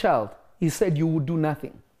my child. He said you will do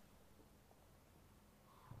nothing.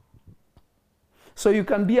 So you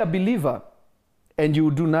can be a believer and you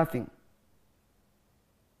will do nothing.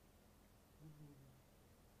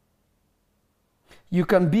 You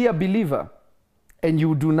can be a believer and you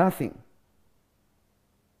will do nothing.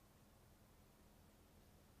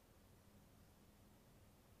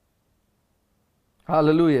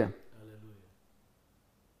 Hallelujah.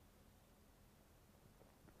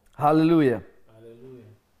 Hallelujah. Hallelujah.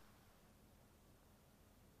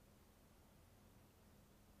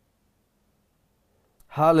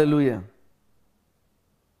 Hallelujah.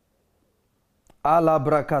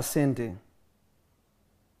 Alabracasente.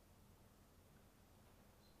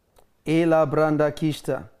 Ela branda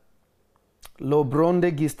kista.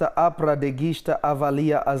 Lobronde gista apra de gista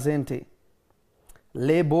avalia azente.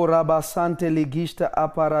 Lebo rabasante ligista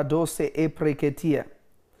aparadose e preketia.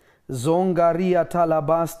 Zongaria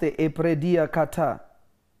talabaste e predia kata.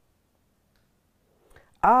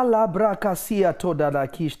 Alabracasia toda la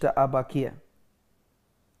kista abakia.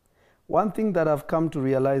 One thing that I've come to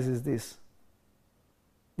realize is this.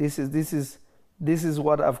 This is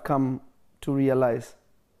what I've come to realize.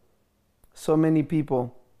 So many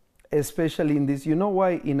people, especially in this, you know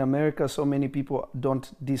why in America so many people don't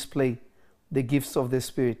display the gifts of the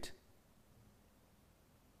Spirit?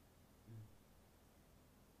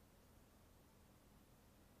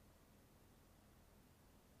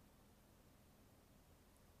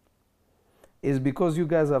 It's because you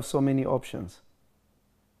guys have so many options.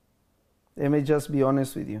 Let me just be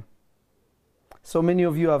honest with you. So many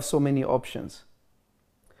of you have so many options.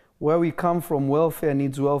 Where we come from, welfare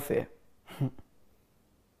needs welfare.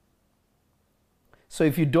 So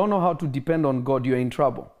if you don't know how to depend on God, you're in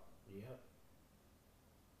trouble. Yep.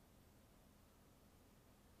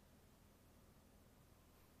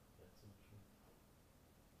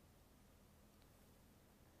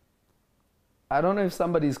 I don't know if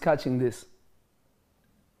somebody is catching this.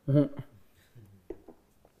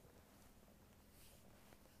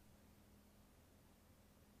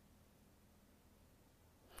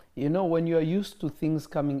 You know, when you are used to things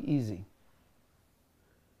coming easy,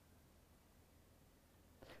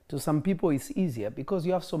 to some people it's easier because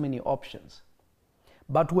you have so many options.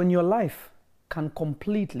 But when your life can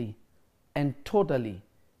completely and totally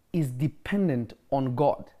is dependent on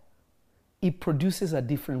God, it produces a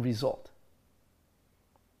different result.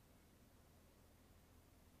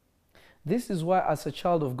 This is why as a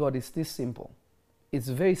child of God, it's this simple. It's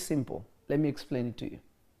very simple. Let me explain it to you.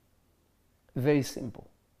 Very simple.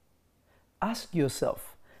 Ask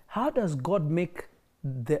yourself, how does God make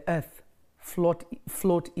the earth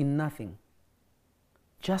float in nothing?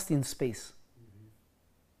 Just in space.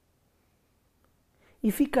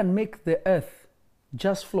 If he can make the earth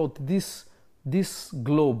just float, this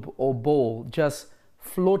globe or ball just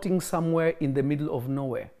floating somewhere in the middle of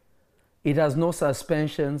nowhere, it has no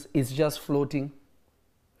suspensions, it's just floating.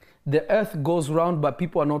 The earth goes round, but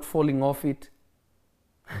people are not falling off it.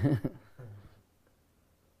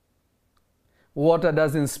 Water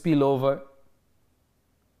doesn't spill over.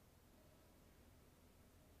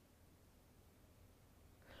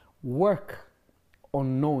 Work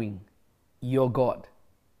on knowing your God.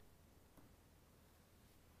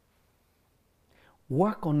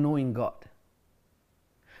 Work on knowing God.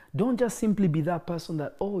 Don't just simply be that person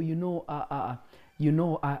that, oh,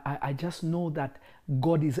 I just know that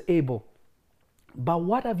God is able. But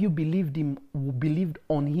what have you believed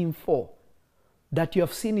on him for? That you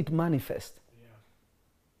have seen it manifest. Yeah.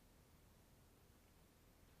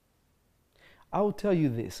 I will tell you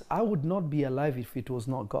this. I would not be alive if it was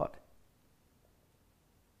not God.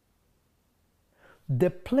 The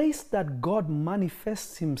place that God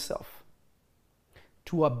manifests himself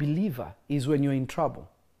to a believer is when you're in trouble.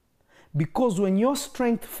 Because when your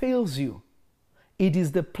strength fails you, it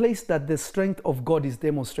is the place that the strength of God is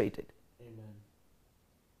demonstrated. Amen.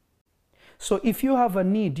 So if you have a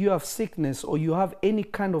need, you have sickness, or you have any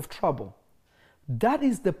kind of trouble, that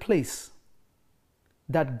is the place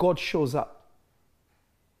that God shows up.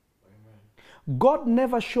 God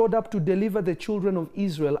never showed up to deliver the children of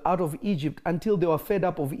Israel out of Egypt until they were fed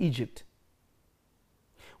up of Egypt.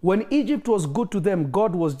 When Egypt was good to them,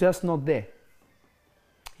 God was just not there.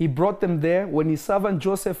 He brought them there. When his servant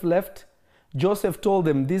Joseph left, Joseph told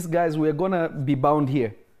them, these guys, we're going to be bound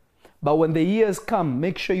here. But when the years come,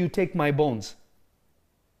 make sure you take my bones.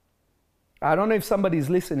 I don't know if somebody is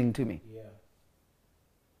listening to me. Yeah.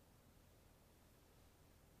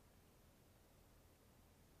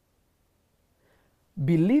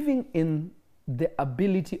 Believing in the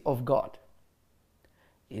ability of God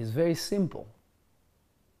is very simple.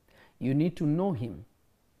 You need to know him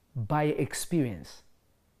by experience.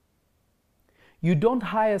 You don't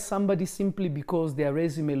hire somebody simply because their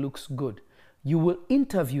resume looks good. You will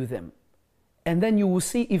interview them, and then you will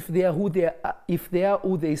see if they are who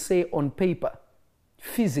they say on paper,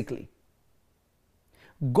 physically.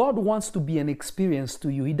 God wants to be an experience to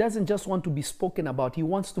you. He doesn't just want to be spoken about. He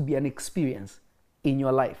wants to be an experience in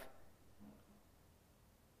your life.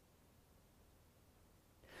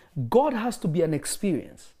 God has to be an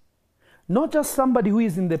experience, not just somebody who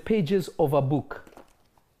is in the pages of a book.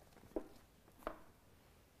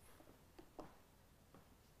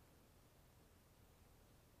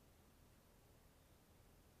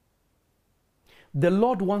 The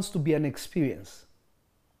Lord wants to be an experience.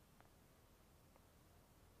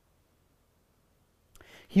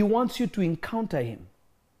 He wants you to encounter him,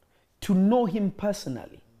 to know him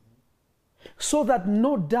personally, so that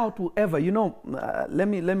no doubt will ever, let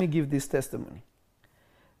me give this testimony.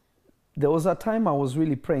 There was a time I was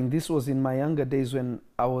really praying. This was in my younger days when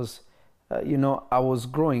I was, I was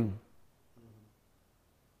growing.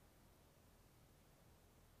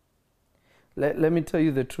 Let me tell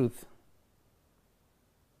you the truth.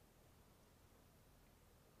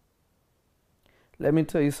 Let me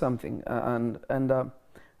tell you something, I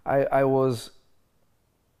was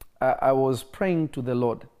praying to the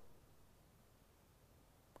Lord,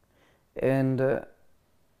 and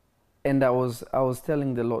I was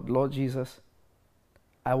telling the Lord, Lord Jesus,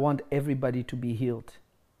 I want everybody to be healed,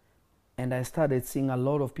 and I started seeing a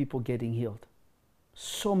lot of people getting healed,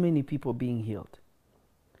 so many people being healed,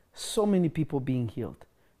 so many people being healed,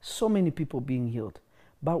 so many people being healed.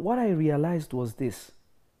 But what I realized was this.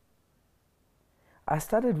 I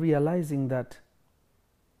started realizing that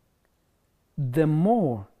the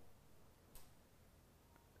more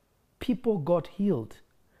people got healed,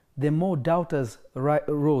 the more doubters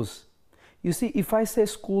rose. You see, if I say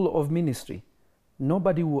school of ministry,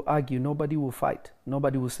 nobody will argue, nobody will fight,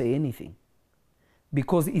 nobody will say anything,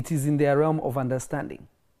 because it is in their realm of understanding.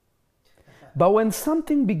 But when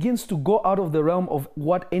something begins to go out of the realm of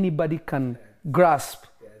what anybody can grasp,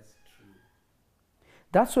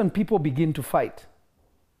 that's when people begin to fight.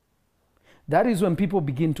 That is when people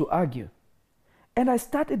begin to argue. And I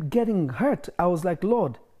started getting hurt. I was like,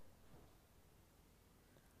 Lord,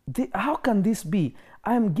 how can this be?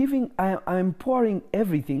 I am pouring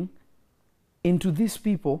everything into these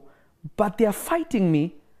people, but they are fighting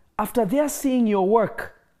me after they are seeing your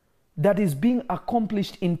work that is being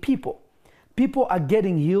accomplished in people. People are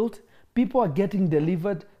getting healed. People are getting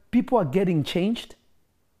delivered. People are getting changed.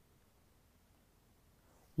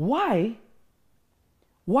 Why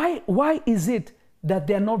is it that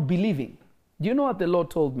they're not believing? Do you know what the Lord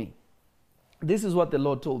told me? This is what the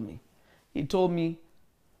Lord told me. He told me,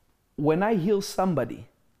 when I heal somebody,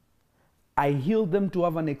 I heal them to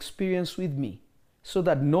have an experience with me so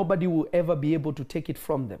that nobody will ever be able to take it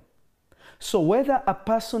from them. So whether a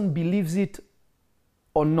person believes it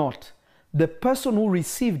or not, the person who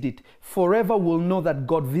received it forever will know that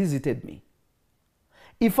God visited me.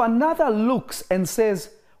 If another looks and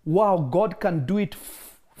says, wow, God can do it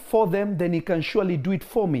for them, then he can surely do it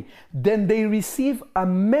for me. Then they receive a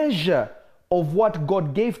measure of what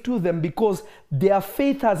God gave to them because their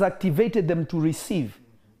faith has activated them to receive.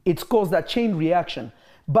 It's caused a chain reaction.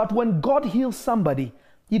 But when God heals somebody,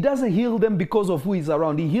 he doesn't heal them because of who is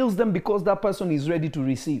around. He heals them because that person is ready to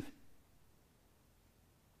receive.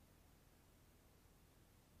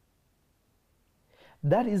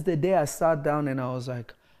 That is the day I sat down and I was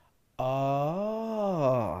like,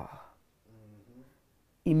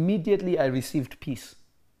 Immediately I received peace.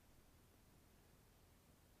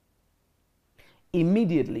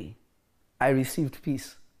 Immediately I received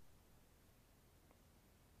peace.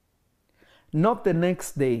 Not the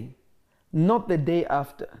next day, not the day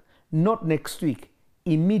after, not next week.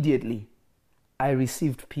 Immediately I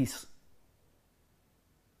received peace.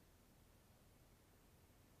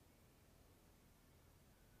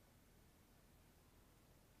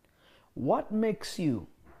 What makes you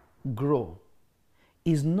grow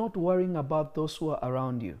is not worrying about those who are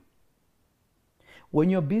around you. When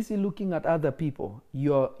you're busy looking at other people,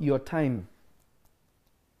 your time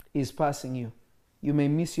is passing you. You may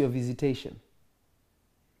miss your visitation.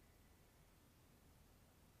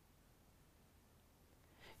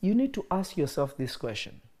 You need to ask yourself this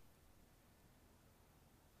question.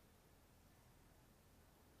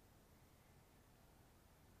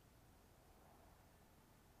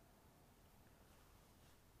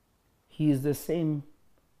 He is the same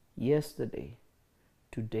yesterday,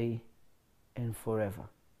 today, and forever.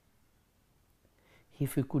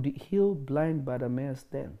 If he could heal blind Bartimaeus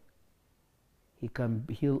then, he can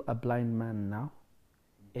heal a blind man now,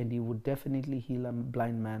 and he would definitely heal a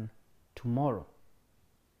blind man tomorrow.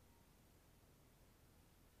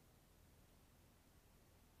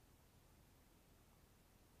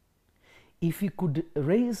 If he could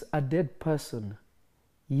raise a dead person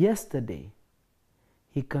yesterday,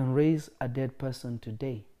 he can raise a dead person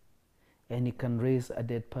today, and he can raise a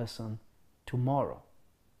dead person tomorrow.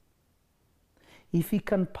 If he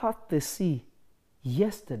can part the sea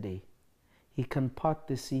yesterday, he can part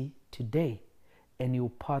the sea today, and he'll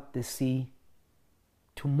part the sea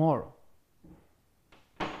tomorrow.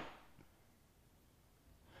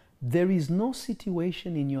 There is no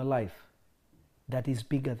situation in your life that is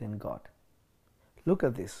bigger than God. Look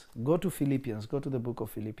at this. Go to Philippians. Go to the book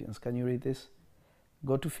of Philippians. Can you read this?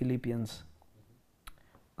 Go to Philippians.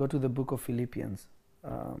 Go to the book of Philippians.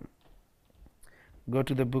 Go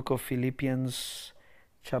to the book of Philippians,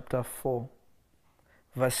 chapter 4,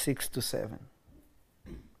 verse 6 to 7.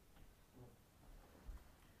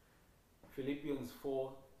 Philippians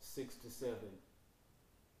 4, 6 to 7.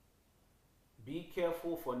 Be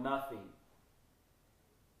careful for nothing,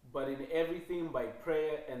 but in everything by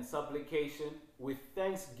prayer and supplication with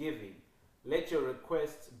thanksgiving, let your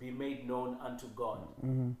requests be made known unto God.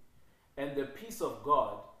 Mm-hmm. And the peace of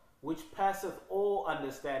God, which passeth all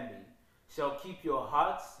understanding, shall keep your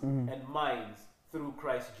hearts and minds through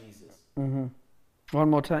Christ Jesus. Mm-hmm. One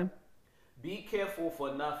more time. Be careful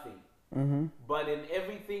for nothing, but in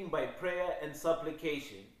everything by prayer and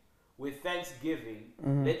supplication with thanksgiving,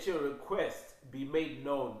 let your requests be made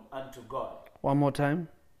known unto God. One more time.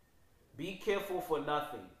 Be careful for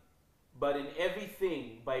nothing, but in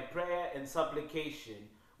everything by prayer and supplication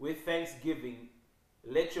with thanksgiving,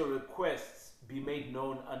 let your requests be made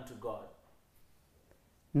known unto God.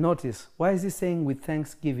 Notice, why is he saying with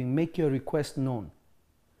thanksgiving, make your request known?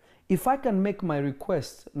 If I can make my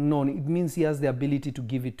request known, it means he has the ability to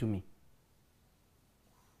give it to me.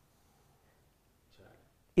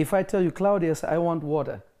 If I tell you, Claudius, I want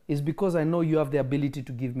water, it's because I know you have the ability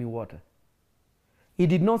to give me water. He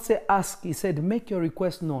did not say ask, he said make your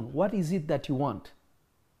request known. What is it that you want?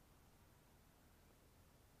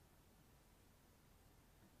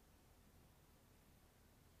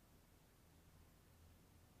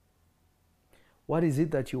 What is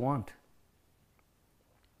it that you want?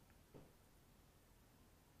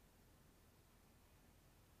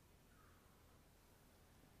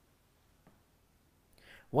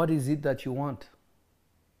 What is it that you want?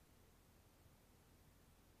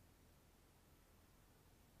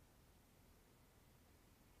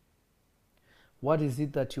 What is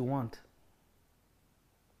it that you want?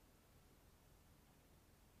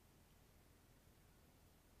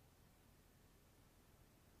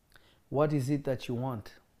 What is it that you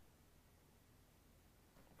want?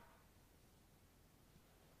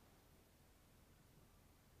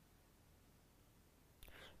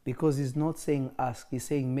 Because he's not saying ask, he's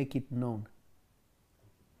saying make it known.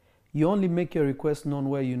 You only make your request known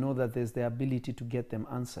where you know that there's the ability to get them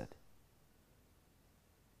answered.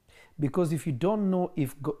 Because if you don't know,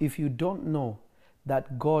 if you don't know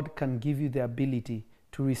that God can give you the ability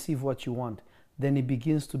to receive what you want, then it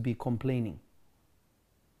begins to be complaining.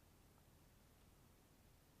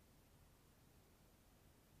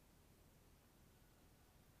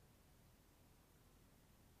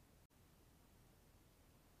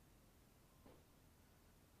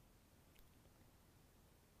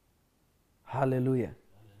 Hallelujah.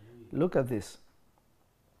 Look at this.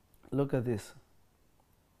 Look at this.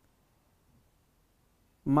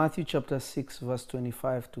 Matthew chapter 6, verse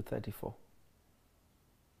 25 to 34.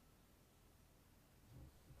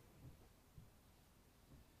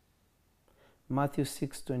 Matthew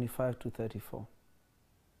 6, 25 to 34.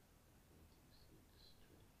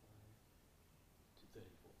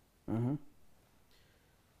 Mm-hmm.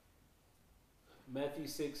 Matthew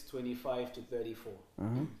 6, 25 to 34.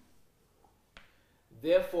 Mm-hmm.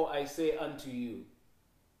 Therefore I say unto you,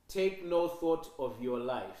 take no thought of your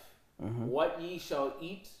life, what ye shall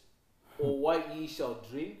eat, or what ye shall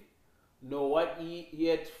drink, nor what ye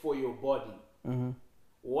yet for your body.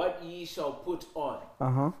 what ye shall put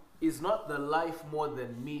on, is not the life more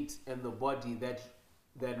than meat, and the body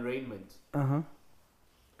than raiment?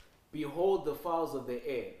 Behold the fowls of the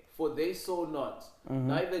air, for they sow not,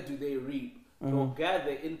 neither do they reap, nor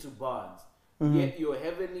gather into barns, yet your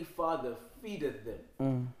heavenly Father feedeth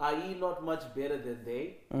them. Are ye not much better than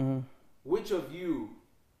they? Which of you,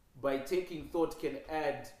 by taking thought, can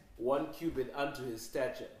add 1 cubit unto his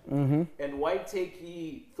stature? And why take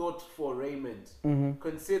ye thought for raiment?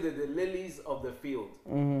 Consider the lilies of the field,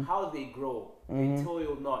 how they grow, they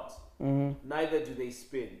toil not, neither do they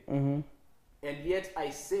spin. And yet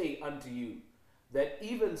I say unto you, that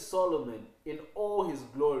even Solomon in all his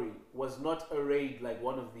glory was not arrayed like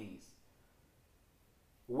one of these.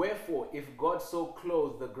 Wherefore, if God so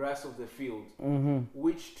clothe the grass of the field,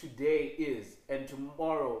 which today is, and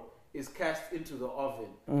tomorrow is cast into the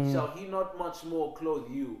oven, shall he not much more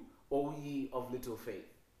clothe you, O ye of little faith?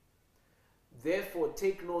 Therefore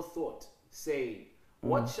take no thought, saying,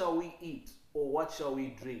 what shall we eat, or what shall we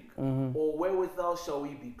drink, or wherewithal shall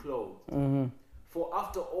we be clothed? For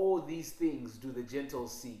after all these things do the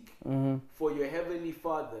Gentiles seek. For your heavenly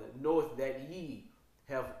Father knoweth that ye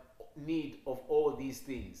have need of all these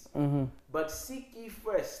things. But seek ye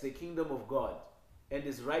first the kingdom of God and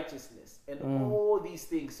his righteousness, and all these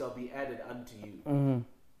things shall be added unto you.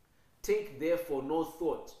 Take therefore no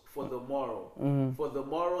thought for the morrow, for the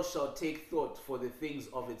morrow shall take thought for the things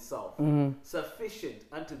of itself. Sufficient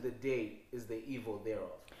unto the day is the evil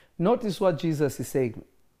thereof. Notice what Jesus is saying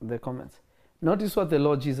in the comments. Notice what the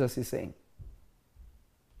Lord Jesus is saying.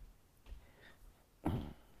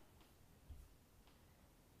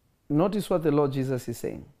 Notice what the Lord Jesus is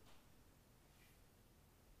saying.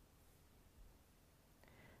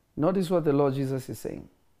 Notice what the Lord Jesus is saying.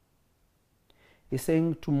 He's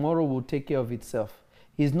saying tomorrow will take care of itself.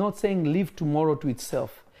 He's not saying leave tomorrow to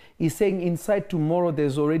itself. He's saying inside tomorrow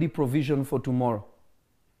there's already provision for tomorrow.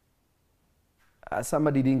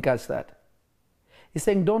 Somebody didn't catch that. He's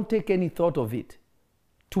saying don't take any thought of it.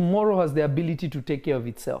 Tomorrow has the ability to take care of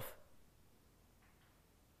itself.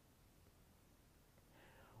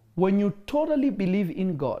 When you totally believe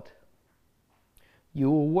in God,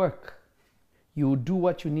 you will work. You will do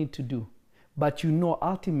what you need to do. But you know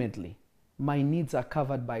ultimately, my needs are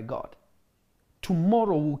covered by God.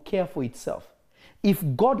 Tomorrow will care for itself. If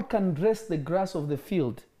God can dress the grass of the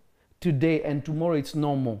field today and tomorrow it's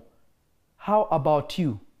no more, how about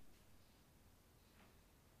you?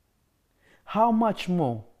 How much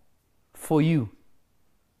more for you?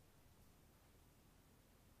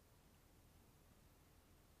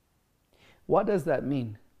 What does that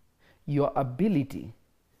mean? Your ability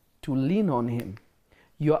to lean on him,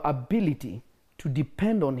 your ability to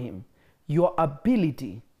depend on him, your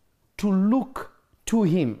ability to look to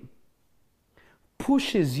him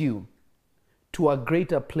pushes you to a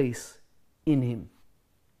greater place in him.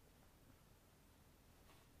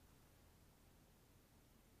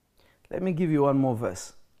 Let me give you one more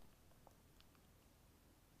verse.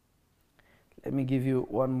 Let me give you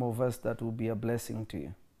one more verse that will be a blessing to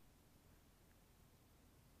you.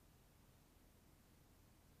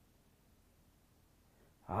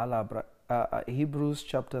 Hebrews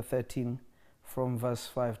chapter 13 from verse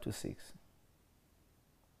 5 to 6.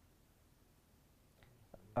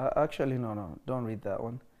 Actually, no, don't read that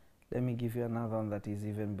one. Let me give you another one that is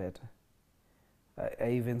even better.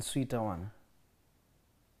 An even sweeter one.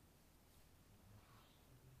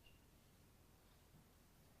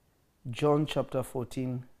 John chapter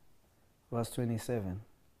 14, verse 27.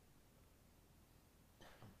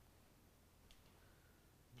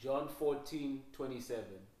 John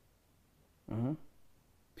 14:27.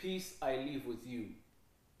 Peace I leave with you,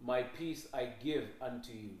 my peace I give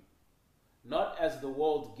unto you. Not as the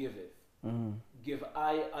world giveth, give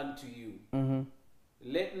I unto you.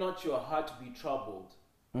 Let not your heart be troubled,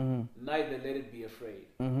 neither let it be afraid.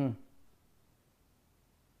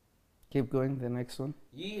 Keep going, the next one.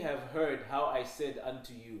 Ye have heard how I said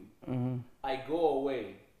unto you, I go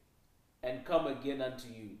away and come again unto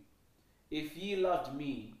you. If ye loved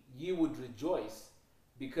me, ye would rejoice,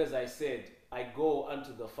 because I said, I go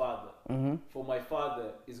unto the Father, for my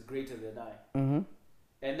Father is greater than I.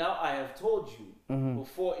 And now I have told you,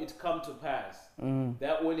 before it come to pass,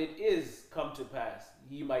 that when it is come to pass,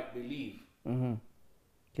 ye might believe.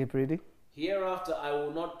 Keep reading. Hereafter I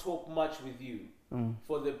will not talk much with you,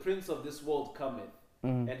 for the prince of this world cometh,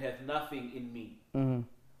 and hath nothing in me.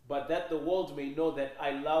 But that the world may know that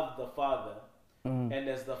I love the Father, and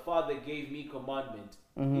as the Father gave me commandment,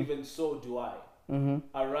 even so do I.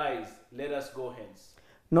 Arise, let us go hence.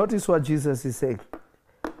 Notice what Jesus is saying.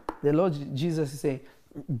 The Lord Jesus is saying,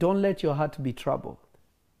 don't let your heart be troubled.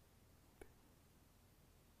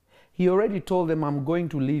 He already told them, I'm going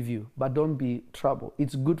to leave you, but don't be troubled.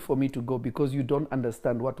 It's good for me to go because you don't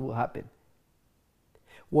understand what will happen.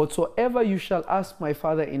 Whatsoever you shall ask my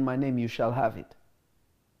Father in my name, you shall have it.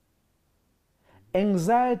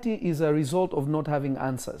 Anxiety is a result of not having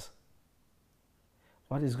answers.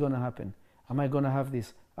 What is going to happen? Am I going to have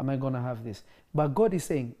this? Am I going to have this? But God is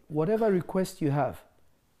saying, whatever request you have,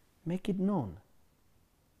 make it known.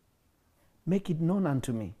 Make it known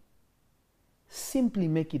unto me. Simply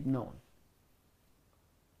make it known.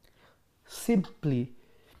 Simply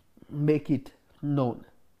make it known.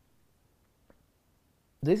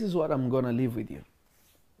 This is what I'm going to leave with you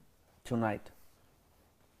tonight.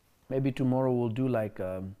 Maybe tomorrow we'll do like,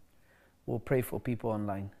 we'll pray for people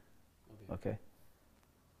online. Okay?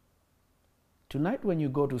 Tonight when you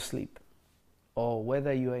go to sleep, or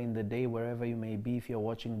whether you are in the day, wherever you may be, if you're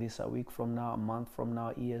watching this a week from now, a month from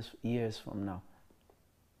now, years from now,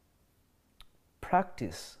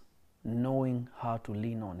 practice knowing how to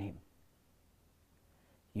lean on Him.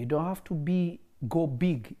 You don't have to go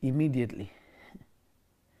big immediately.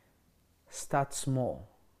 Start small.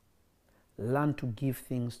 Learn to give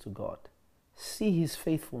things to God. See His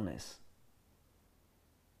faithfulness.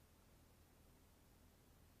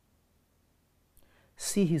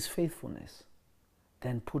 See His faithfulness.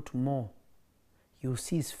 Then put more. You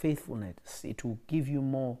see His faithfulness. It will give you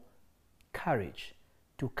more courage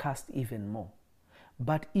to cast even more.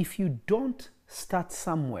 But if you don't start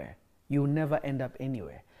somewhere, you'll never end up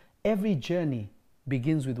anywhere. Every journey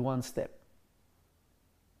begins with one step.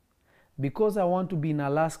 Because I want to be in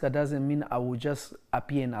Alaska doesn't mean I will just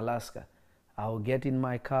appear in Alaska. I will get in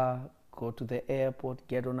my car, go to the airport,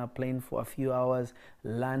 get on a plane for a few hours,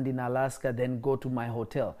 land in Alaska, then go to my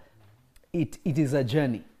hotel. It is a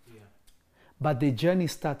journey. Yeah. But the journey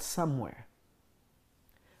starts somewhere.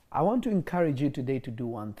 I want to encourage you today to do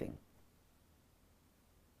one thing.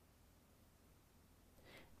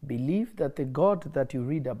 Believe that the God that you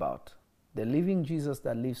read about, the living Jesus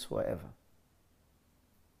that lives forever,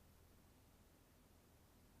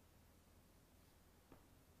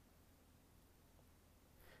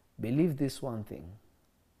 believe this one thing,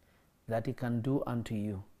 that He can do unto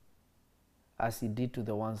you as He did to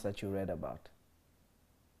the ones that you read about.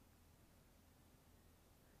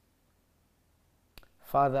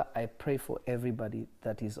 Father, I pray for everybody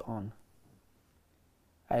that is on.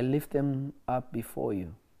 I lift them up before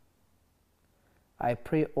you. I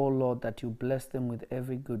pray, O Lord, that you bless them with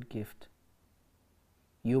every good gift.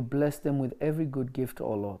 You bless them with every good gift,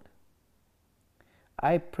 O Lord.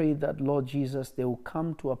 I pray that, Lord Jesus, they will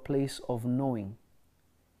come to a place of knowing,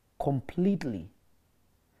 completely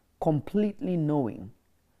knowing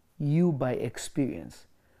you by experience.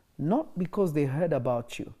 Not because they heard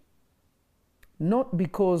about you, not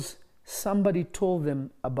because somebody told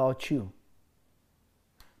them about you,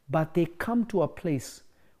 but they come to a place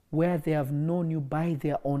where they have known you by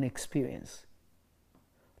their own experience.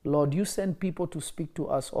 Lord, you send people to speak to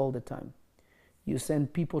us all the time. You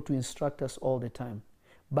send people to instruct us all the time.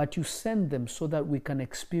 But you send them so that we can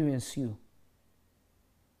experience you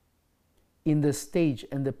in the stage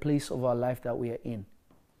and the place of our life that we are in.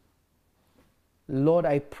 Lord,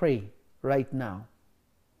 I pray right now,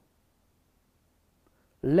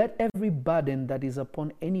 let every burden that is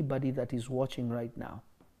upon anybody that is watching right now,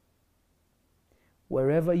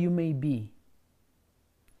 wherever you may be,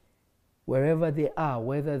 wherever they are,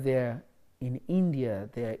 whether they're in India,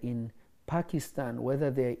 they're in Pakistan, whether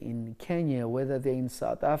they're in Kenya, whether they're in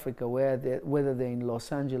South Africa, whether they're in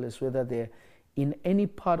Los Angeles, whether they're in any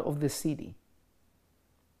part of the city,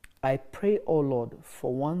 I pray, O Lord,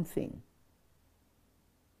 for one thing.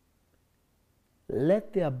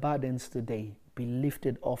 Let their burdens today be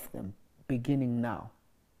lifted off them, beginning now.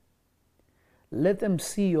 Let them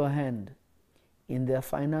see your hand in their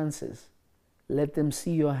finances. Let them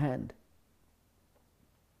see your hand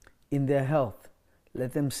in their health.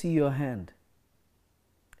 Let them see your hand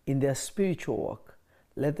in their spiritual walk.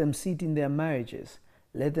 Let them see it in their marriages.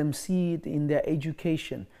 Let them see it in their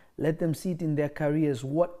education. Let them see it in their careers.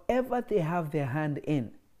 Whatever they have their hand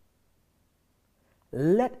in,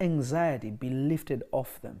 let anxiety be lifted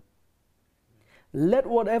off them. Let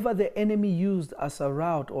whatever the enemy used as a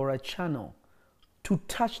route or a channel to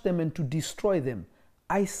touch them and to destroy them,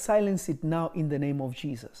 I silence it now in the name of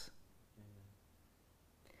Jesus.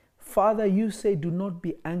 Father, you say, do not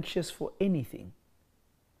be anxious for anything.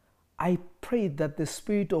 I pray that the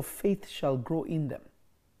spirit of faith shall grow in them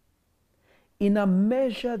in a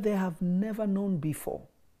measure they have never known before,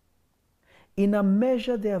 in a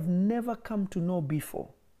measure they have never come to know before.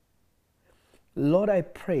 Lord, I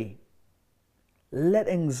pray, let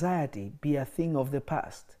anxiety be a thing of the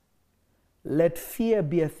past. Let fear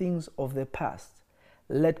be a thing of the past.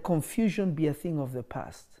 Let confusion be a thing of the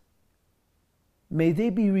past. May they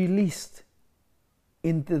be released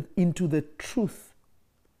into the truth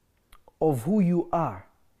of who you are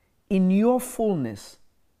in your fullness,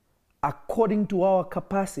 according to our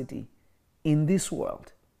capacity in this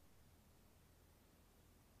world.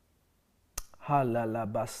 Halala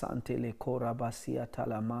basante le korabasia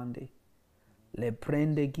talamande. Le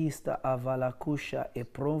prende gista avalakusha e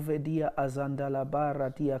provedia azandalabara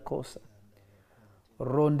diacosa.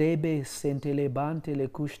 Rondebe sentelebante le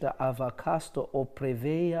custa avacasto o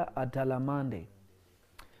preveia atalamande.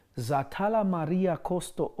 Zatala Maria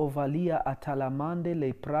costo ovalia atalamande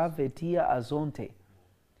le pravetia azonte.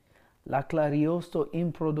 La clariosto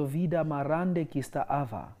improdovida marande kista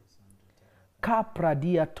ava. Capra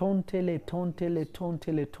dia tonte le tonte le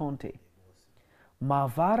tonte le tonte. Ma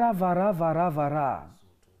vara vara vara vara.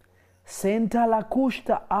 Senta la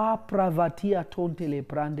custa a pravatia tonte le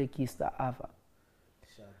prande kista ava.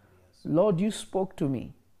 Lord, you spoke to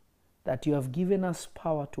me that you have given us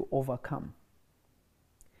power to overcome.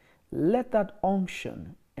 Let that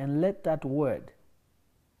unction and let that word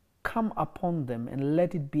come upon them and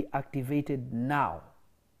let it be activated now.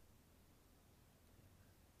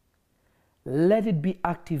 Let it be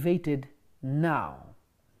activated now.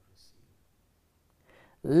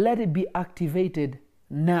 Let it be activated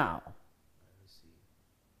now.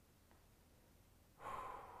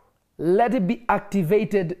 Let it be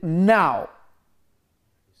activated now.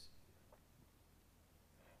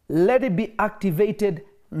 Let it be activated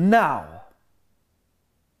now.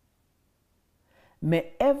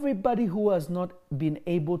 May everybody who has not been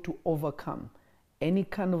able to overcome any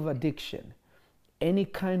kind of addiction, any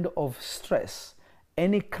kind of stress,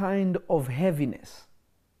 any kind of heaviness,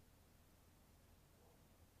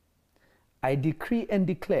 I decree and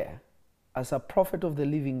declare as a prophet of the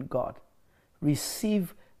living God,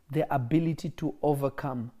 receive the ability to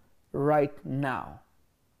overcome right now.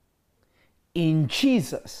 In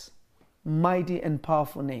Jesus' mighty and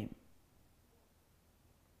powerful name.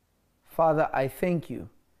 Father, I thank you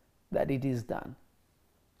that it is done.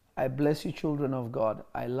 I bless you, children of God.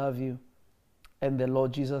 I love you, and the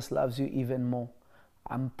Lord Jesus loves you even more.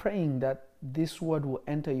 I'm praying that this word will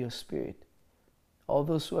enter your spirit. All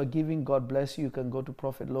those who are giving, God bless you. You can go to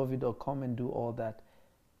prophetlovey.com and do all that.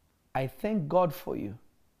 I thank God for you.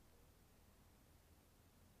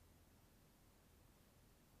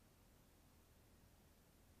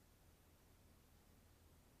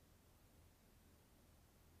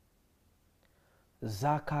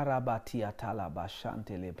 Zakarabatia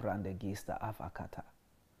talabashante lebrande gista avakata.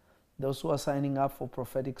 Those who are signing up for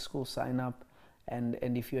prophetic school, sign up. And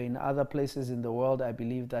if you're in other places in the world, I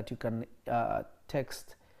believe that you can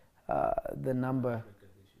text the number.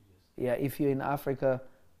 Yeah, if you're in Africa,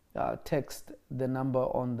 text the number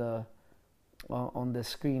on the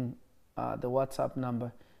screen, the WhatsApp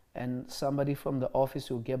number, and somebody from the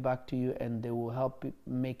office will get back to you, and they will help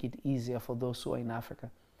make it easier for those who are in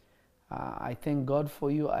Africa. I thank God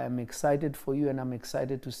for you. I am excited for you, and I'm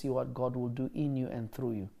excited to see what God will do in you and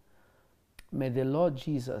through you. May the Lord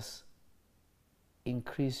Jesus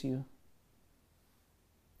increase you,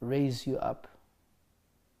 raise you up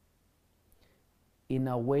in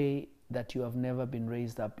a way that you have never been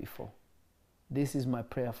raised up before. This is my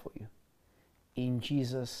prayer for you. In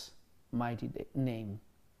Jesus' mighty name,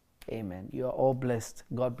 amen. You are all blessed.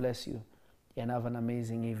 God bless you, and have an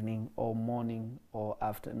amazing evening or morning or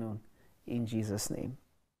afternoon. In Jesus' name.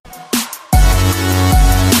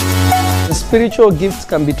 The spiritual gifts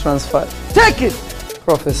can be transferred. Take it!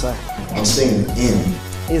 Prophesy. I'm saying N.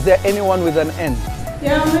 Is there anyone with an N?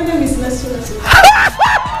 Yeah, my name is Nestor.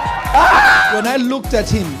 When I looked at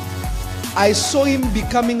him, I saw him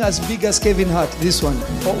becoming as big as Kevin Hart, this one.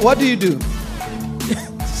 What do you do?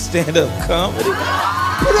 Stand-up comedy.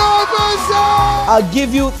 Prophesy! I'll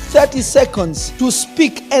give you 30 seconds to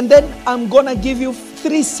speak, and then I'm gonna give you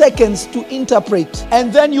 3 seconds to interpret,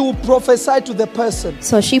 and then you will prophesy to the person.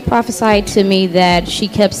 So she prophesied to me that she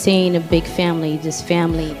kept seeing a big family, this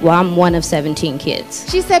family. Well, I'm one of 17 kids.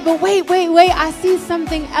 She said, but wait, I see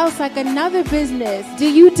something else, like another business. Do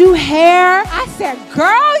you do hair? I said,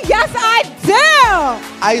 girl, yes I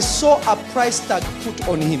do. I saw a price tag put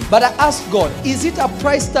on him, but I asked God, is it a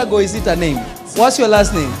price tag or is it a name? What's your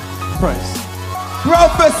last name? Price.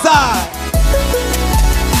 Prophesy!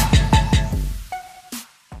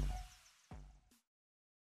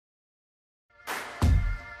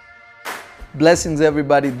 Blessings,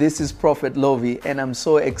 everybody. This is Prophet Lovy, and I'm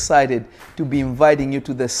so excited to be inviting you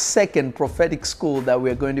to the second prophetic school that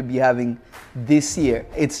we're going to be having this year.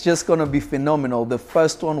 It's just going to be phenomenal. The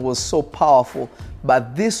first one was so powerful,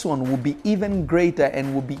 but this one will be even greater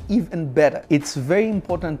and will be even better. It's very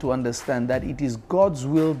important to understand that it is God's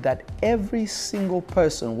will that every single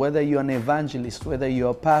person, whether you're an evangelist, whether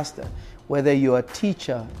you're a pastor, whether you're a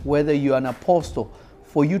teacher, whether you're an apostle,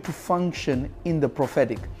 for you to function in the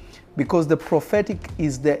prophetic. Because the prophetic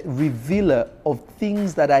is the revealer of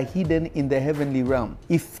things that are hidden in the heavenly realm.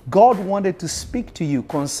 If God wanted to speak to you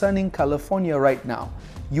concerning California right now,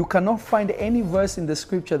 you cannot find any verse in the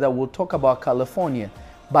scripture that will talk about California.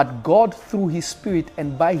 But God, through His Spirit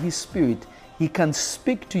and by His Spirit, He can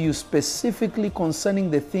speak to you specifically concerning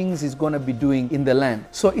the things He's going to be doing in the land.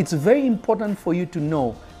 So it's very important for you to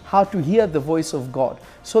know how to hear the voice of God,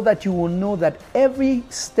 so that you will know that every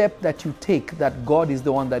step that you take, that God is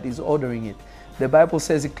the one that is ordering it. The Bible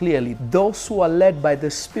says it clearly, those who are led by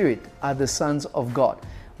the Spirit are the sons of God.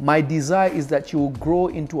 My desire is that you will grow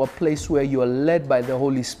into a place where you are led by the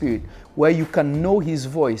Holy Spirit, where you can know His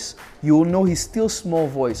voice, you will know His still small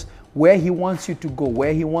voice, where He wants you to go,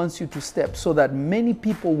 where He wants you to step, so that many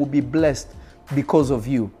people will be blessed because of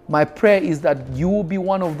you. My prayer is that you will be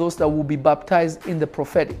one of those that will be baptized in the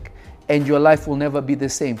prophetic, and your life will never be the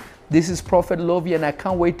same. This is Prophet Lovy, and I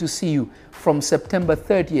can't wait to see you from September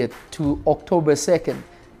 30th to October 2nd.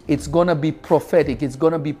 It's gonna be prophetic, it's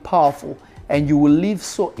gonna be powerful, and you will live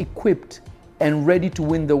so equipped and ready to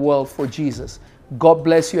win the world for Jesus. God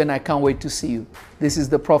bless you, and I can't wait to see you. This is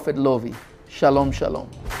the Prophet Lovy. Shalom, shalom.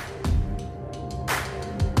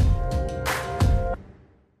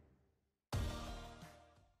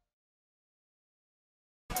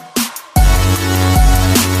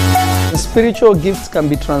 Spiritual gifts can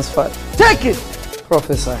be transferred. Take it!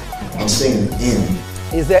 Prophesy. I'm saying N.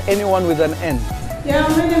 Is there anyone with an N? Yeah,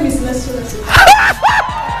 my name is Nestor.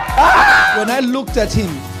 When I looked at him,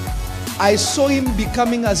 I saw him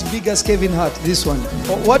becoming as big as Kevin Hart, this one.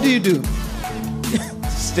 What do?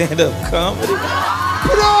 Stand up comedy.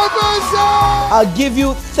 I'll give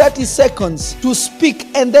you 30 seconds to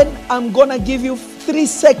speak, and then I'm gonna give you 3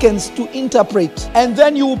 seconds to interpret, and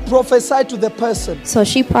then you will prophesy to the person. So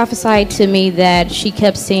she prophesied to me that she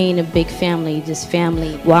kept seeing a big family, this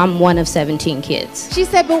family. Well, I'm one of 17 kids. She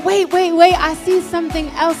said, but wait, I see something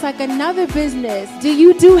else, like another business. Do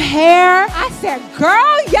you do hair? I said,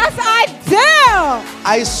 girl, yes I do.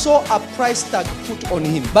 I saw a price tag put on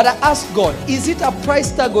him, but I asked God, is it a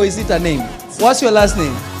price tag or is it a name? What's your last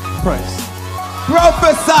name? Price.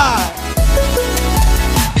 Prophesy.